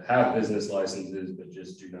businesses that have business licenses, but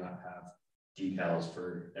just do not have decals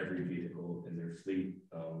for every vehicle in their fleet.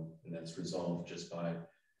 And that's resolved just by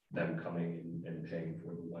them coming and paying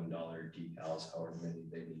for the $1 decals, however many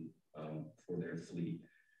they need for their fleet.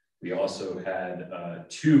 We also had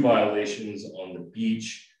 2 violations on the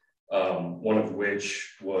beach, one of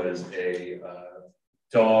which was a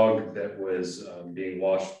dog that was being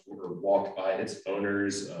washed or walked by its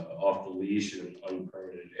owners off the leash in an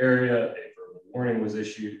unpermitted area. A verbal warning was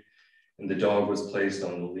issued and the dog was placed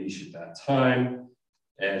on the leash at that time.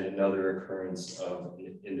 And another occurrence of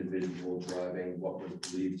an individual driving what was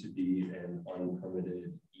believed to be an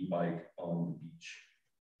unpermitted e-bike on the beach.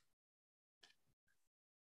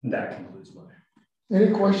 And that concludes mine.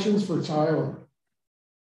 Any questions for Tyler?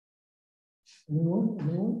 Anyone?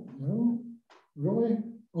 Anyone? No? Really?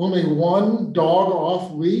 Only one dog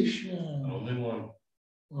off leash? Only one.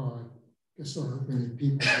 Well, I guess there aren't many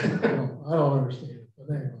people. I don't understand it, but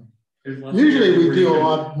anyway. Usually we do a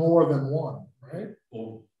lot more than one, right?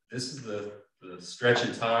 Well, this is the stretch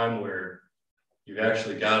of time where you've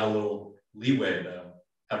actually got a little leeway to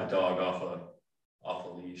have a dog off a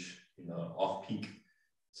leash, you know, off peak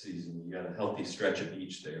season. You got a healthy stretch of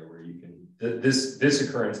beach there where you can. This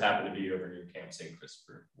occurrence happened to be over near Camp St.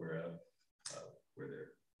 Christopher, where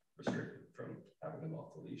they're restricted from having them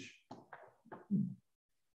off the leash.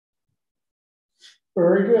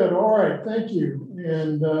 Very good. All right. Thank you.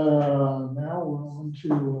 And now we're on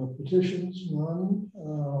to petitions. None.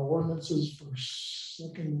 Ordinances for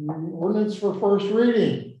second reading. Ordinance for first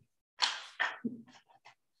reading.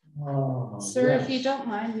 Sir, yes. if you don't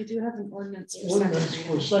mind, we do have an ordinance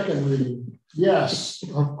for second reading. Yes,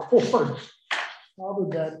 of course. How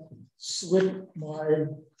did that slip my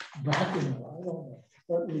document? I don't know.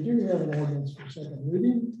 But we do have an ordinance for second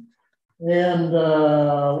reading. And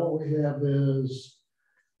what we have is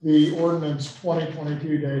the ordinance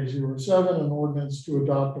 2022-07, an ordinance to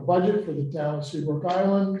adopt a budget for the town of Seabrook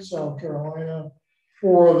Island, South Carolina,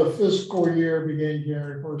 for the fiscal year beginning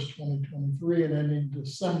January 1st, 2023 and ending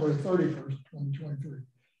December 31st, 2023.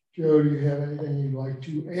 Joe, do you have anything you'd like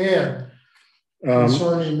to add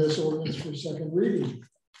concerning this ordinance for second reading?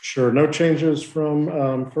 Sure, no changes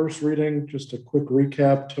from first reading, just a quick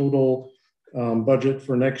recap. Total budget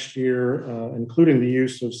for next year, including the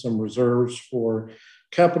use of some reserves for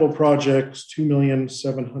capital projects,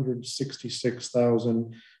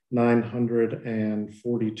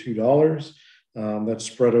 $2,766,942. That's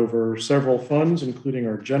spread over several funds, including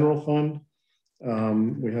our general fund.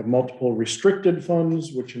 We have multiple restricted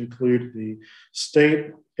funds, which include the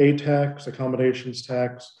state A-tax, accommodations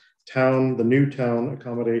tax, the new town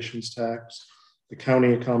accommodations tax, the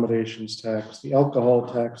county accommodations tax, the alcohol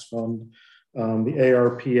tax fund, the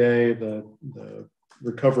ARPA, the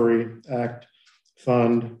Recovery Act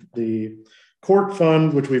fund, the court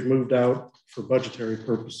fund, which we've moved out for budgetary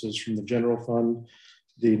purposes from the general fund,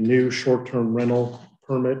 the new short-term rental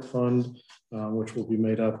permit fund, which will be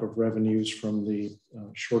made up of revenues from the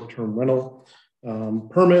short-term rental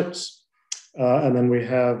permits. And then we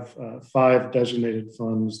have 5 designated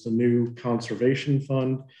funds: the new conservation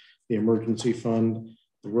fund, the emergency fund,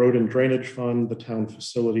 the road and drainage fund, the town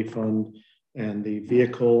facility fund, and the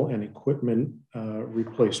vehicle and equipment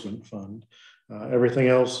replacement fund. Everything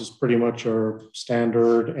else is pretty much our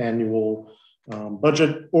standard annual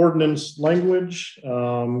budget ordinance language.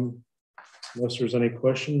 Unless there's any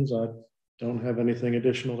questions, I don't have anything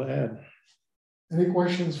additional to add. Any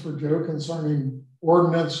questions for Joe concerning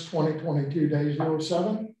ordinance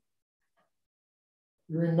 2022-07?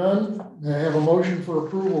 Hearing none, may I have a motion for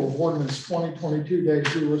approval of ordinance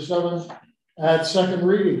 2022-07 at second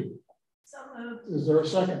reading? So moved. Is there a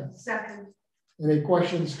second? Second. Any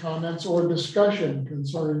questions, comments, or discussion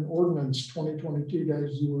concerning ordinance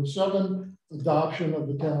 2022-07, adoption of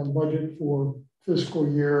the town budget for fiscal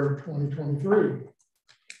year 2023?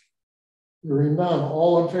 Hearing none,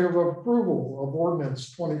 all in favor of approval of ordinance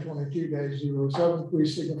 2022-07,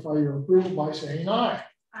 please signify your approval by saying aye.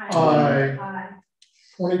 Aye. Aye.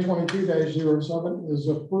 2022-07 is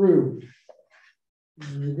approved.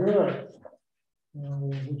 Very good. Now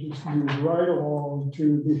we'll just move right along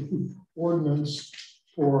to the ordinance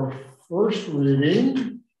for first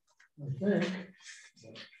reading, I think.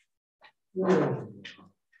 Yeah.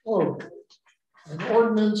 Oh, an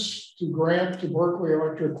ordinance to grant to Berkeley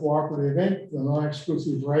Electric Cooperative Inc. the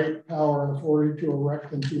non-exclusive right, power, and authority to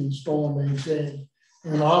erect and to install and maintain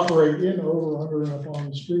and operate in, over, under, and upon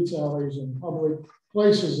the streets, alleys, and public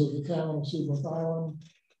places of the town of Seabrook Island.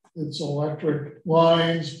 Its electric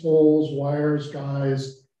lines, poles, wires,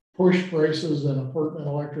 guys, push braces, and appurtenant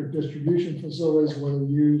electric distribution facilities, whether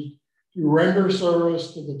used to render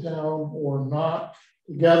service to the town or not,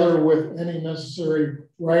 together with any necessary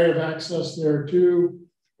right of access thereto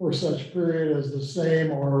for such period as the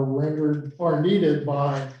same are needed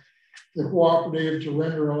by the cooperative to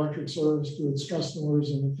render electric service to its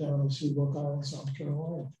customers in the town of Seabrook Island, South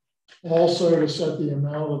Carolina. Also to set the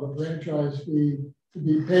amount of the franchise fee to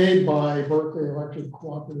be paid by Berkeley Electric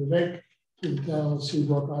Cooperative Inc. to the town of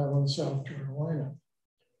Seabrook Island, South Carolina.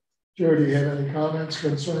 Joe, do you have any comments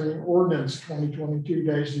concerning ordinance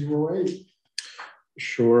 2022-08?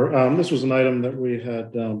 Sure. This was an item that we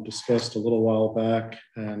had discussed a little while back,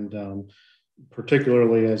 and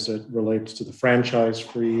particularly as it relates to the franchise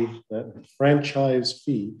fee that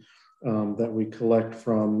we collect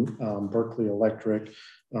from Berkeley Electric.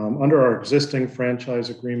 Under our existing franchise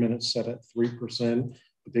agreement, it's set at 3%,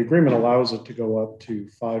 but the agreement allows it to go up to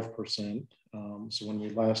 5%. So when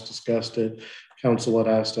we last discussed it, council had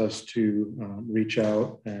asked us to reach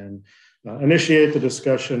out and initiate the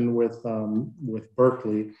discussion with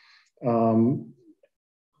Berkeley.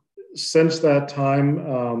 Since that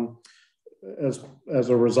time, as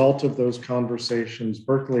a result of those conversations,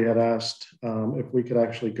 Berkeley had asked if we could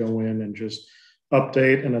actually go in and just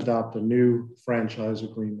update and adopt a new franchise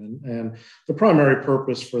agreement. And the primary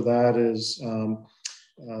purpose for that is a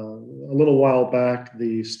little while back,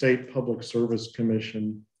 the State Public Service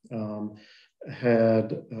Commission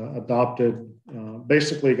had adopted,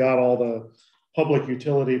 basically got all the public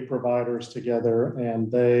utility providers together,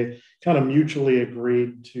 and they kind of mutually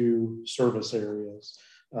agreed to service areas.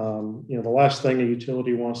 The last thing a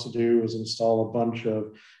utility wants to do is install a bunch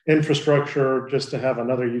of infrastructure just to have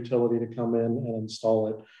another utility to come in and install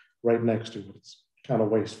it right next to it. It's kind of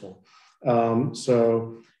wasteful.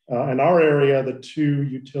 So in our area, the 2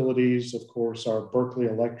 utilities, of course, are Berkeley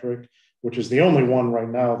Electric, which is the only one right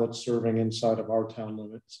now that's serving inside of our town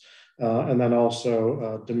limits. And then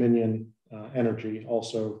also Dominion Energy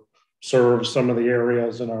also serves some of the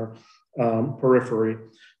areas in our periphery.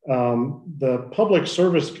 The Public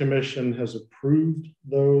Service Commission has approved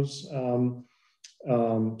those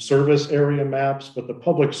service area maps, but the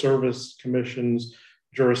Public Service Commission's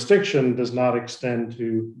jurisdiction does not extend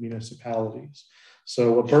to municipalities.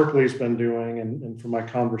 So what Berkeley's been doing, and from my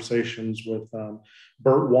conversations with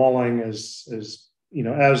Bert Walling, is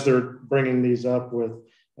as they're bringing these up with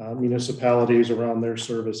municipalities around their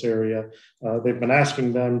service area, they've been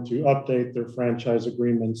asking them to update their franchise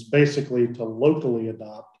agreements basically to locally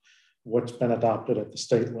adopt what's been adopted at the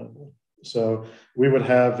state level. So we would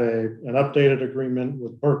have an updated agreement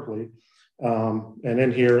with Berkeley. And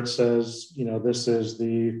in here it says, this is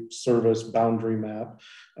the service boundary map.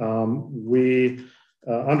 We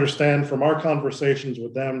understand from our conversations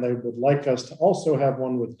with them, they would like us to also have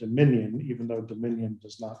one with Dominion, even though Dominion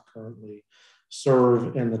does not currently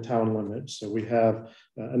serve in the town limits. So we have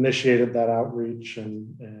initiated that outreach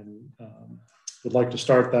and would like to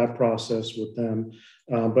start that process with them.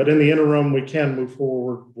 But in the interim, we can move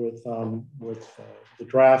forward with the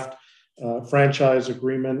draft franchise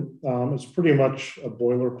agreement. It's pretty much a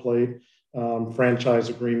boilerplate franchise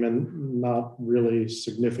agreement, not really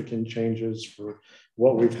significant changes for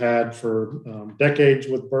what we've had for decades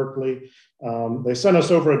with Berkeley. They sent us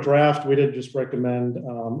over a draft. We did just recommend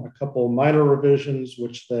a couple minor revisions,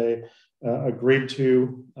 which they agreed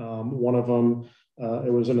to. One of them,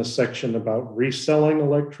 it was in a section about reselling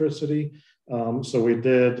electricity. So we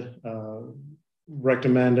did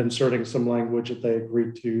recommend inserting some language that they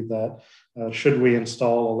agreed to that should we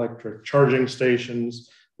install electric charging stations,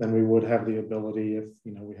 then we would have the ability, if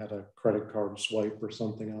we had a credit card swipe or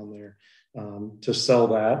something on there, to sell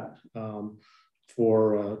that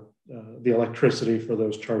for the electricity for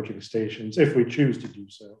those charging stations, if we choose to do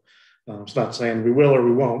so. It's not saying we will or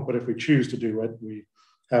we won't, but if we choose to do it, we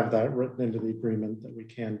have that written into the agreement that we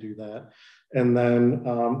can do that. And then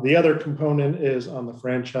the other component is on the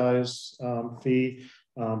franchise fee.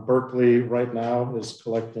 Berkeley right now is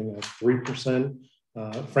collecting a 3%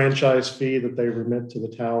 franchise fee that they remit to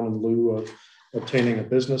the town in lieu of obtaining a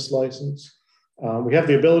business license. We have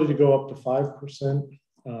the ability to go up to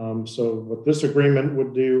 5%. So what this agreement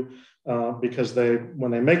would do, because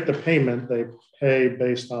when they make the payment, they pay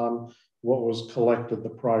based on what was collected the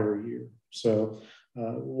prior year. So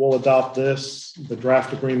we'll adopt this. The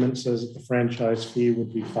draft agreement says that the franchise fee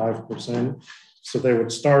would be 5%. So they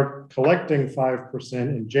would start collecting 5%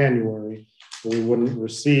 in January, but we wouldn't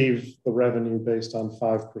receive the revenue based on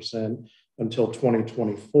 5% until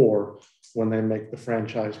 2024, when they make the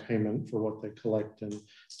franchise payment for what they collect in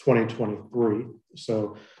 2023.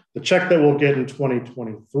 So the check that we'll get in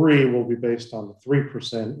 2023 will be based on the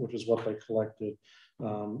 3%, which is what they collected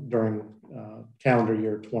during calendar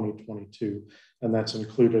year 2022. And that's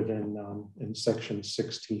included in section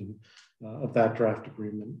 16 of that draft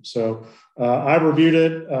agreement. So I reviewed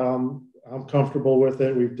it. I'm comfortable with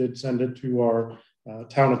it. We did send it to our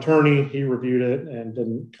town attorney. He reviewed it and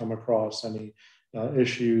didn't come across any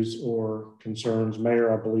issues or concerns.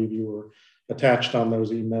 Mayor, I believe you were attached on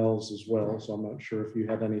those emails as well. So I'm not sure if you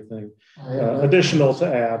had anything additional to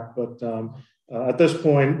add, but at this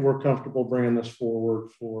point, we're comfortable bringing this forward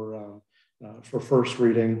for first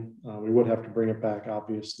reading. We would have to bring it back,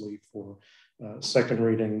 obviously, for second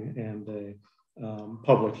reading and a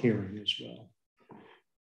public hearing as well.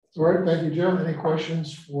 All right, thank you, Joe. Any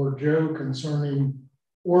questions for Joe concerning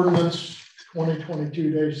ordinance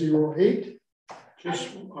 2022-08? Go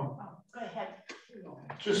ahead.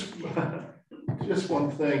 Just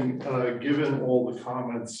one thing, given all the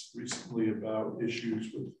comments recently about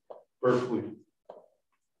issues with Berkeley,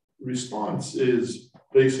 the response is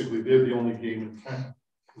basically they're the only game in town.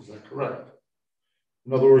 Is that correct?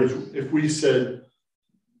 In other words, if we said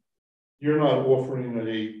you're not offering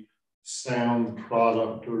a sound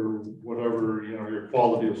product or whatever, your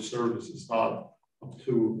quality of service is not up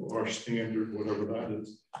to our standard, whatever that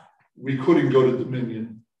is, we couldn't go to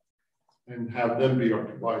Dominion and have them be our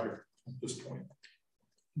provider at this point.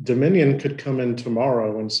 Dominion could come in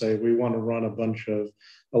tomorrow and say, we want to run a bunch of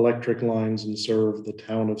electric lines and serve the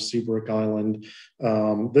town of Seabrook Island.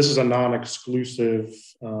 This is a non-exclusive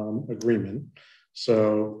agreement.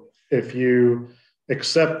 So if you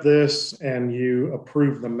accept this and you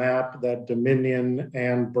approve the map that Dominion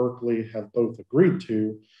and Berkeley have both agreed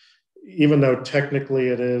to, even though technically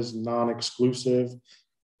it is non-exclusive,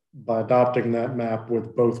 by adopting that map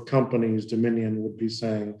with both companies, Dominion would be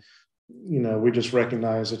saying, we just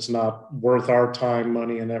recognize it's not worth our time,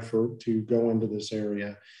 money, and effort to go into this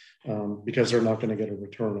area because they're not going to get a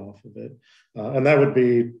return off of it. And that would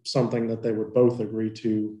be something that they would both agree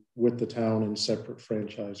to with the town in separate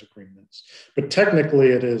franchise agreements. But technically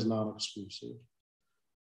it is non-exclusive.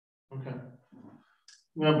 Okay.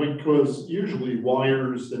 Now, because usually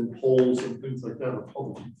wires and poles and things like that, or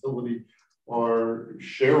public utility, are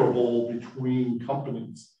shareable between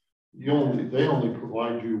companies. They only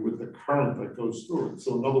provide you with the current that goes through it.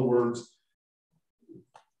 So in other words,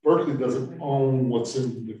 Berkeley doesn't own what's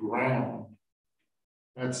in the ground.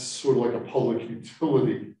 That's sort of like a public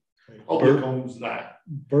utility. Public owns that.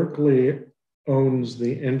 Berkeley owns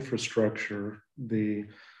the infrastructure. The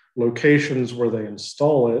locations where they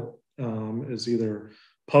install it is either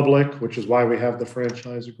public, which is why we have the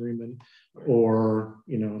franchise agreement, or,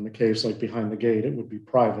 you know, in the case like behind the gate, it would be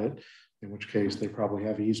private, in which case they probably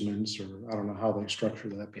have easements, or I don't know how they structure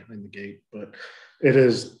that behind the gate, but it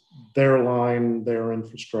is their line, their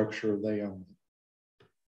infrastructure, they own it.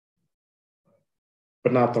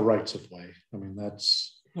 But not the rights of way. I mean,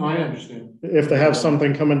 that's. No, I understand. If they have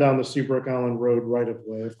something coming down the Seabrook Island Road right of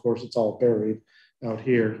way, of course, it's all buried out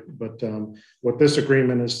here. But what this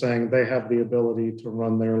agreement is saying, they have the ability to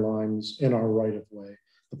run their lines in our right of way,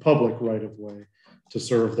 the public right of way, to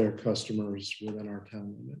serve their customers within our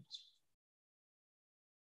town limits.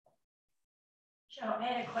 Joe, I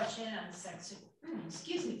had a question on section,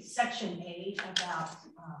 section 8 about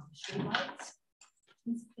streetlights.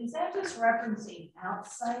 Is that just referencing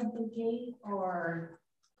outside the gate, or,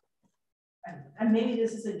 and maybe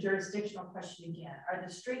this is a jurisdictional question again, are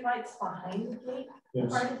the streetlights behind the gate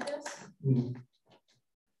part of this?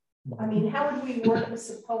 Mm-hmm. I mean, how would we work with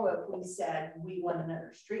SAPOA if we said we want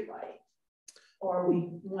another streetlight, or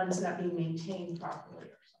one's not being maintained properly?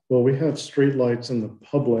 Well, we have streetlights in the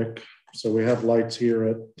public, so we have lights here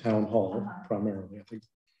at Town Hall primarily. I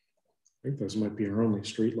think those might be our only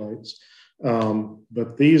streetlights.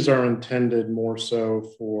 But these are intended more so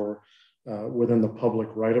for within the public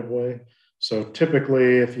right of way. So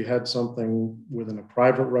typically, if you had something within a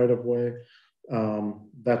private right of way,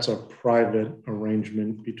 that's a private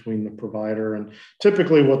arrangement between the provider. And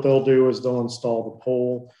typically what they'll do is they'll install the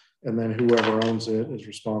pole, and then whoever owns it is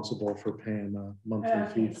responsible for paying a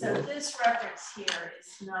monthly fee for so it. this reference here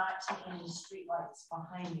is not to any streetlights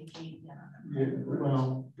behind the gate. Yeah,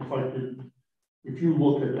 well, if you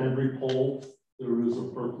look at every pole, there is a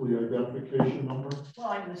Berkeley identification number. Well,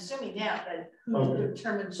 I'm assuming that, but who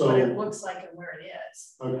determines So, what it looks like and where it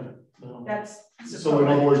is? Okay. That's So in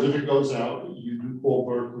other words, if it goes out, you do call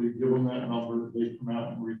Berkeley, give them that number, they come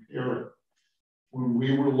out and repair it. When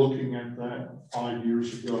we were looking at that 5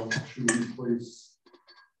 years ago to replace,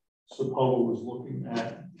 SAPOA was looking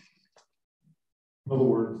at, in other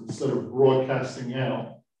words, instead of broadcasting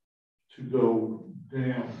out to go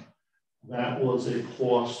down, that was a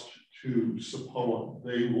cost to SAPOA.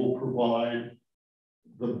 They will provide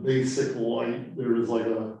the basic light. There is like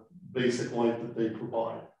a basic light that they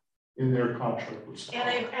provide in their contract with SAPOA.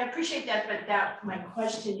 And I appreciate that, but my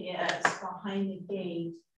question is, behind the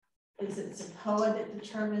gate, is it SAPOA that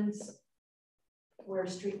determines where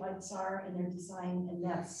streetlights are and their design, and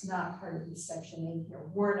that's not part of the section 8 here?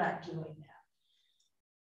 We're not doing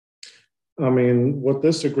that. I mean, what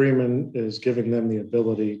this agreement is giving them the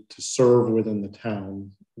ability to serve within the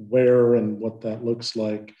town, where and what that looks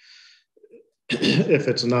like, if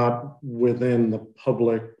it's not within the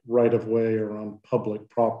public right of way or on public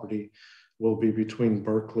property, will be between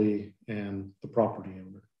Berkeley and the property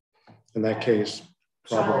owner. In that case,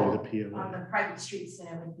 probably the POA. On the private streets, then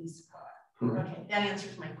it would be SAPOA. Okay, that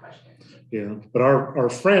answers my question. Yeah, but our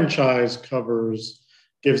franchise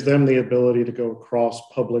gives them the ability to go across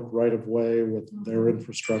public right of way with their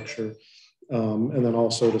infrastructure, and then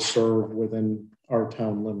also to serve within our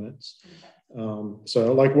town limits.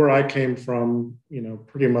 So like where I came from, you know,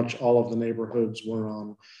 pretty much all of the neighborhoods were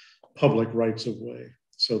on public rights of way.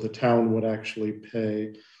 So the town would actually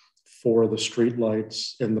pay for the street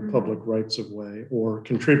lights in the public rights of way, or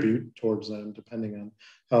contribute towards them depending on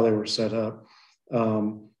how they were set up.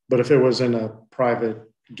 But if it was in a private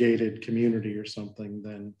gated community or something,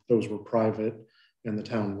 then those were private and the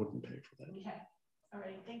town wouldn't pay for that. Okay. All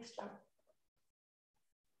right. Thanks, Joe.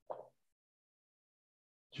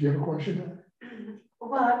 Do you have a question?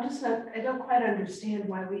 Well, I'm just not, I don't quite understand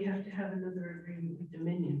why we have to have another agreement with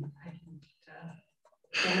Dominion.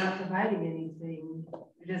 They're not providing anything.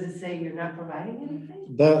 Does it say you're not providing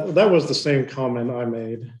anything? That was the same comment I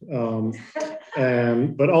made.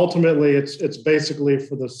 But ultimately it's basically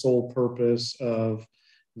for the sole purpose of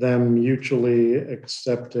them mutually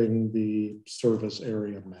accepting the service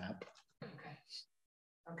area map.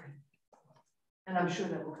 Okay. And I'm sure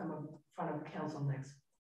that will come in front of council next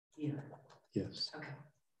year. Yes. Okay.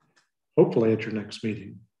 Hopefully at your next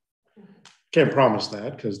meeting. Can't promise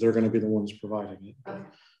that because they're going to be the ones providing it.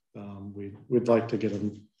 Okay. We'd like to get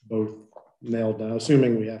them both nailed down,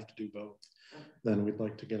 assuming we have to do both. Then we'd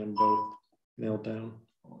like to get them both nailed down.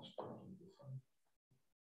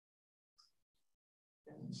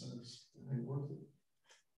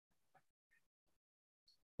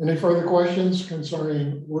 Any further questions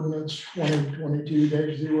concerning ordinance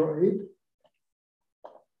 2022-08?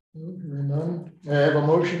 Hearing none. I have a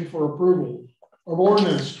motion for approval of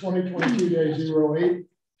ordinance 2022-08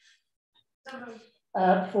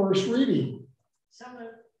 at first reading.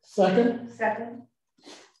 Second? Second.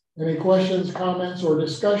 Any questions, comments, or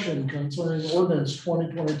discussion concerning ordinance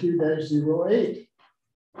 2022-08?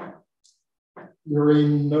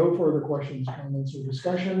 Hearing no further questions, comments, or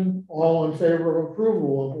discussion, all in favor of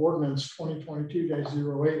approval of ordinance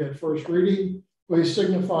 2022-08 at first reading, please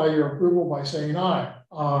signify your approval by saying aye.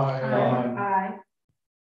 Aye.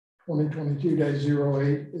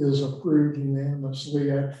 2022-08 is approved unanimously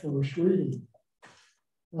at first reading.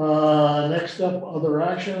 Next up, other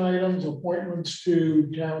action items, appointments to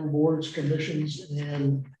town boards, commissions,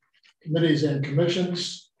 and committees and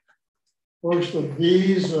commissions. First of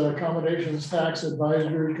these, Accommodations Tax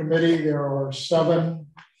Advisory Committee. There are 7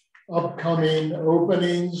 upcoming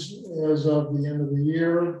openings as of the end of the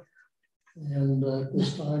year. And at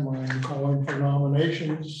this time, I am calling for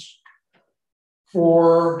nominations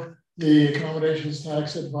for the Accommodations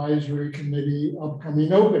Tax Advisory Committee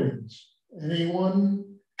upcoming openings. Anyone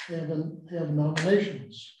have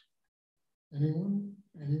nominations? Anyone?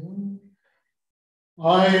 Anyone?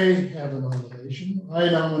 I have a nomination. I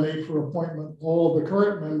nominate for appointment all of the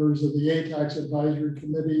current members of the ATAX Advisory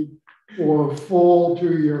Committee for full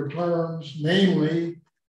 2-year terms, namely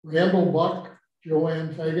Randall Buck,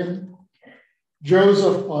 Joanne Fagan,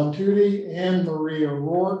 Joseph Pontucci, Anne Marie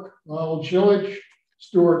O'Rourke, Ronald Chilich,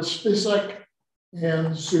 Stuart Spisek,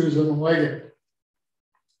 and Susan Leggett.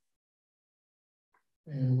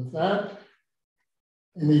 And with that,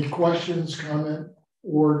 any questions, comment,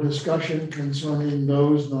 or discussion concerning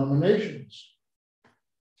those nominations?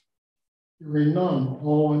 Hearing none,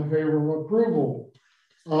 all in favor of approval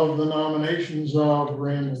of the nominations of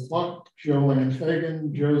Randall Buck, Joanne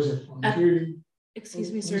Fagan, Joseph Pontucci.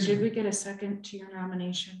 Excuse me, sir, did we get a second to your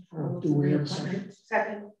nomination? Do we have a second?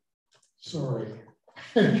 Second. Sorry.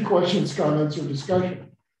 Any questions, comments, or discussion?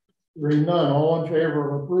 Hearing none, all in favor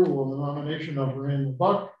of approval of the nomination of Randall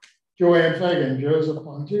Buck, Joanne Fagan, Joseph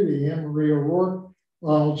Pontucci, Anne Marie O'Rourke,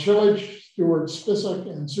 Ronald Chilich, Stuart Spisek,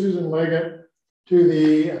 and Susan Leggett to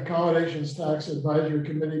the Accommodations Tax Advisory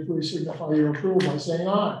Committee, please signify your approval by saying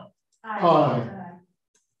aye. Aye.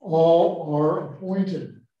 All are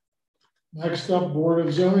appointed. Next up, Board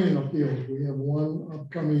of Zoning Appeals. We have 1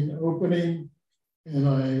 upcoming opening, and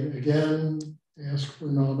I again ask for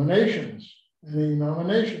nominations. Any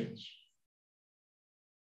nominations?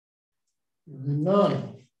 Hearing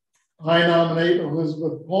none. I nominate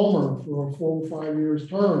Elizabeth Palmer for a full 5 years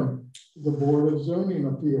term to the Board of Zoning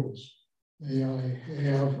Appeals. May I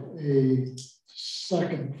have a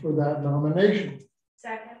second for that nomination?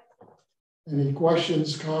 Second. Any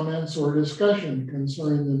questions, comments, or discussion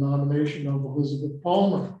concerning the nomination of Elizabeth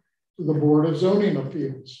Palmer to the Board of Zoning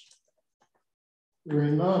Appeals?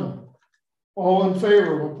 Hearing none. All in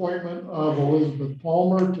favor of appointment of Elizabeth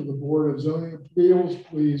Palmer to the Board of Zoning Appeals,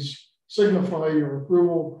 please signify your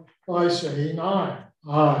approval by saying aye.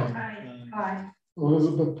 Aye. Aye.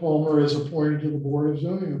 Elizabeth Palmer is appointed to the Board of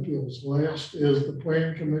Zoning Appeals. Last is the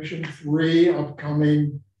Planning Commission, 3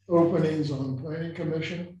 upcoming openings on the Planning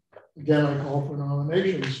Commission. Again, I call for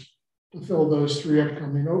nominations to fill those 3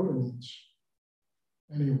 upcoming openings.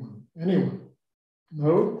 Anyone? Anyone?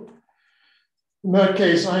 No? In that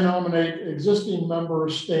case, I nominate existing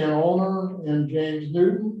members Stan Olner and James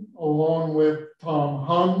Newton, along with Tom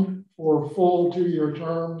Hund, for full 2-year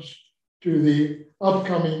terms to the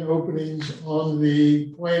upcoming openings on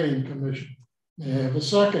the Planning Commission. May I have a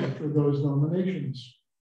second for those nominations?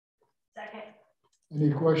 Second. Any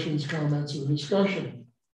questions, comments, or discussion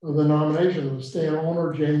of the nomination of Stan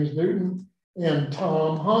Olner, James Newton, and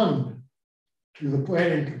Tom Hund to the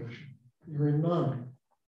Planning Commission? Hearing none.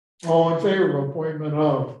 All in favor of appointment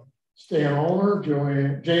of Stan Olner,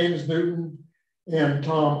 James Newton, and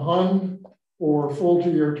Tom Hund for full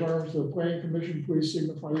 2-year terms to the Planning Commission, please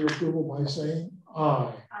signify your approval by saying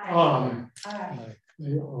aye. Aye. Aye.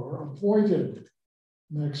 They are appointed.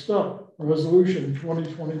 Next up, Resolution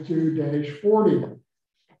 2022-40.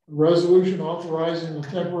 Resolution authorizing the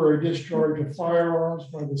temporary discharge of firearms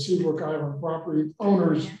by the Seabrook Island Property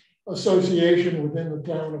Owners Association within the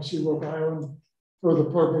town of Seabrook Island for the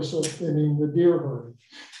purpose of thinning the deer herd.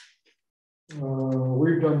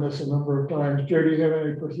 We've done this a number of times. Joe, do you have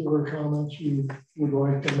any particular comments you would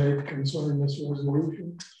like to make concerning this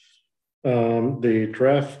resolution? The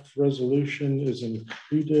draft resolution is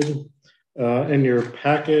included In your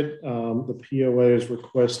packet, the POA is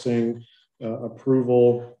requesting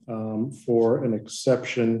approval for an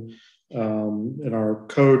exception in our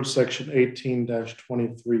code. Section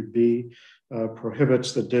 18-23B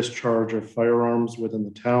prohibits the discharge of firearms within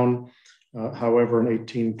the town. However, in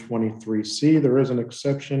 1823C, there is an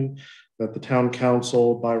exception that the town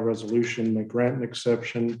council by resolution may grant an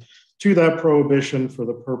exception to that prohibition for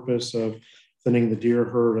the purpose of thinning the deer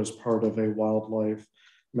herd as part of a wildlife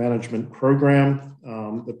management program.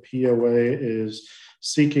 The POA is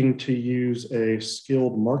seeking to use a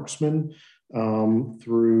skilled marksman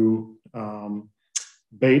through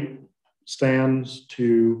bait stands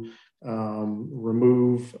to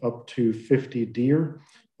remove up to 50 deer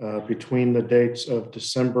between the dates of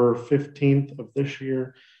December 15th of this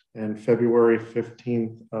year and February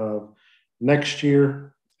 15th of next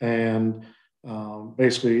year. And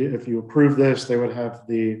basically, if you approve this, they would have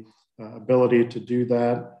the ability to do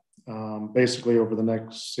that basically over the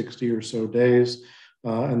next 60 or so days.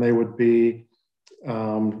 And they would be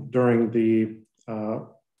during the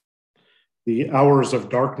hours of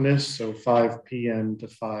darkness, so 5 p.m. to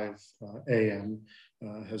 5 a.m.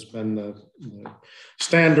 Has been the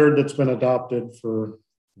standard that's been adopted for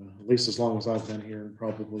at least as long as I've been here, and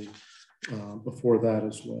probably before that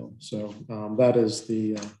as well. So that is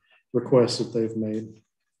the request that they've made.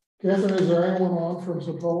 Catherine, is there anyone on from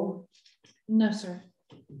Sokola? No, sir.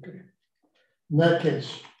 Okay. In that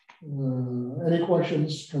case, any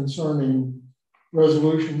questions concerning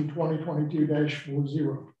resolution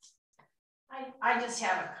 2022-40? I just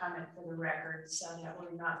have a comment for the record so that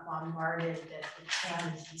we're not bombarded that the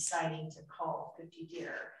town is deciding to call 50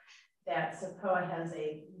 deer. That Sokola has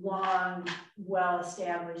a long,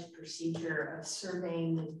 well-established procedure of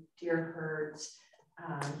surveying the deer herds,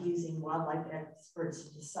 using wildlife experts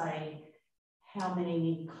to decide how many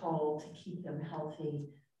need called to keep them healthy.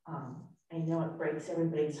 I know it breaks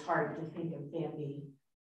everybody's heart to think of Bambi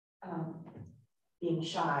being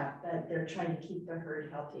shot, but they're trying to keep the herd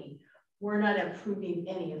healthy. We're not approving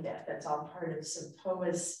any of that. That's all part of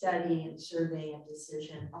Sopola's study and survey and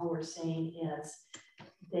decision. All we're saying is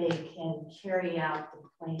they can carry out the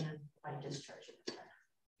plan by discharging the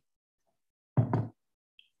fire.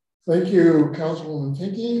 Thank you, Councilwoman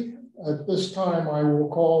Finke. At this time, I will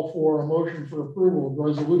call for a motion for approval of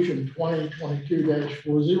resolution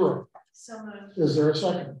 2022-40. So moved. Is there a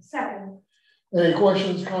second? Second. Any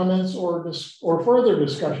questions, comments, or further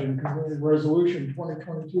discussion concerning resolution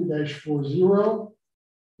 2022-40?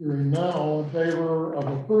 Hearing none, all in favor of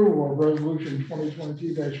approval of resolution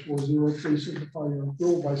 2022-40, please signify your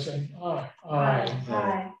approval by saying aye. Aye.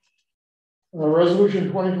 Aye.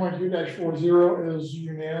 Resolution 2022-40 is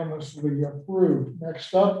unanimously approved.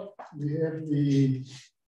 Next up, we have the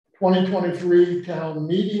 2023 town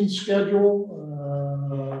meeting schedule.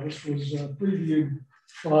 This was previewed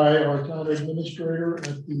by our town administrator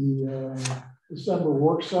at the December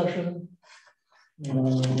work session.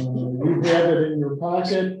 You have it in your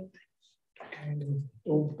packet. I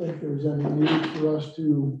don't think there's any need for us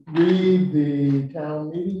to read the town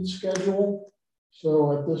meeting schedule.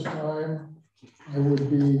 So at this time, I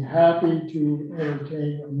would be happy to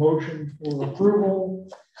entertain a motion for approval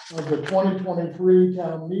of the 2023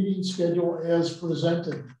 town meeting schedule as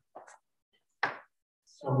presented.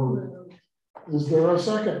 Is there a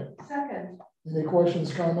second? Second. Any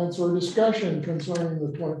questions, comments, or discussion concerning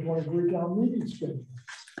the 2023 town meeting schedule?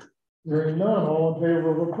 Hearing none, all in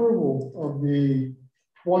favor of approval of the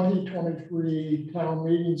 2023 town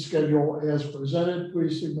meeting schedule as presented,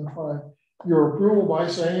 please signify your approval by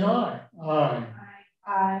saying aye. Aye.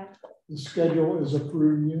 Aye. The schedule is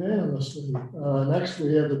approved unanimously. Next,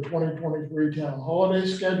 we have the 2023 town holiday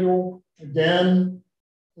schedule. Again,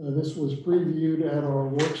 this was previewed at our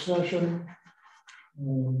work session.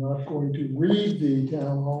 I'm not going to read the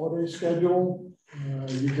town holiday schedule.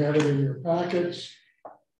 You have it in your packets.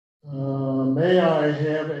 May I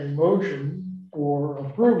have a motion for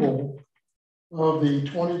approval of the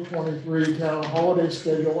 2023 town holiday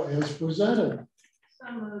schedule as presented? So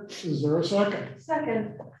moved. Is there a second?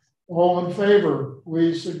 Second. All in favor,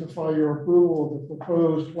 please signify your approval of the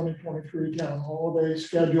proposed 2023 town holiday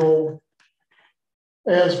schedule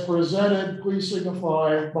as presented. Please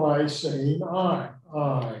signify by saying aye.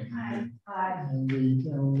 Aye. Aye. Aye. And the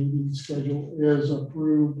town meeting schedule is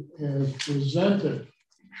approved as presented.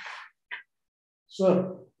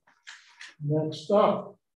 So, next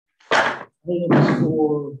up, items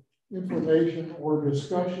for information or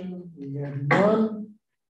discussion. We have none.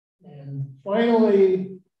 And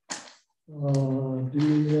finally, do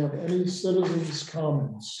we have any citizens'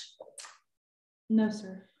 comments? No,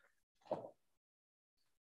 sir.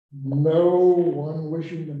 No one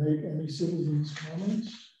wishing to make any citizens'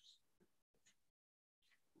 comments?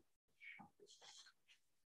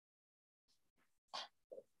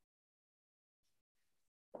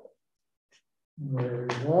 Very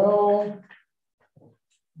well.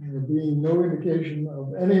 There being no indication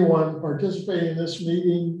of anyone participating in this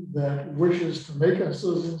meeting that wishes to make a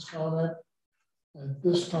citizen's comment, at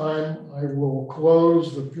this time, I will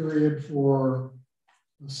close the period for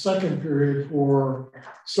the second period for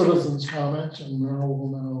citizens' comments, and I will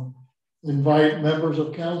now invite members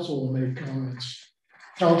of council to make comments.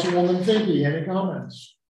 Councilwoman Finke, any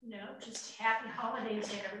comments? No, just happy holidays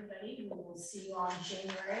to everybody. We will see you on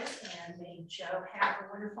January, and may Joe have a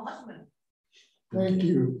wonderful honeymoon. Thank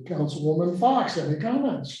you. Councilwoman Fox, any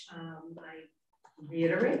comments? I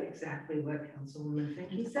reiterate exactly what Councilwoman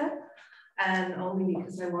Finke said, and only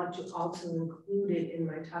because I want to also include it in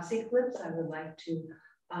my TASI clips, I would like to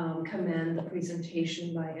commend the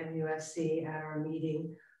presentation by MUSC at our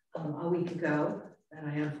meeting a week ago that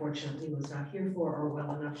I unfortunately was not here for or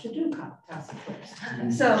well enough to do TASI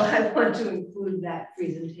clips. So I want to include that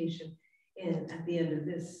presentation at the end of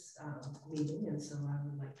this meeting, and so I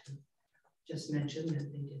would like to just mention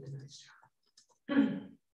that they did a nice job.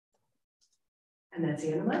 And that's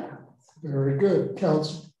the end of my comments. Very good.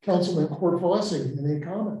 Councilman Cortellesi, any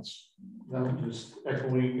comments? No, just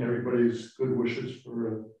echoing everybody's good wishes for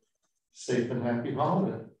a safe and happy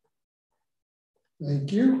holiday.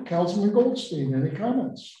 Thank you. Councilman Goldstein, any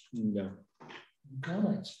comments? No.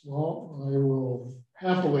 Comments? Well, I will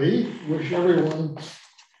happily wish everyone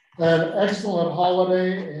an excellent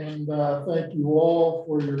holiday, and thank you all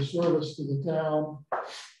for your service to the town.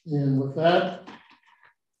 And with that,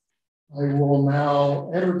 I will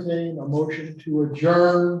now entertain a motion to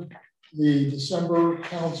adjourn the December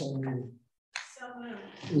council meeting. So moved.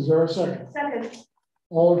 Is there a second? Second.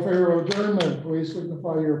 All in favor of adjournment, please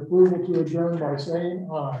signify your approval to adjourn by saying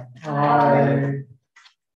aye. Aye.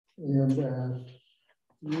 And at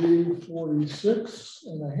 3:46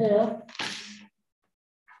 and a half,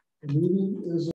 the meeting is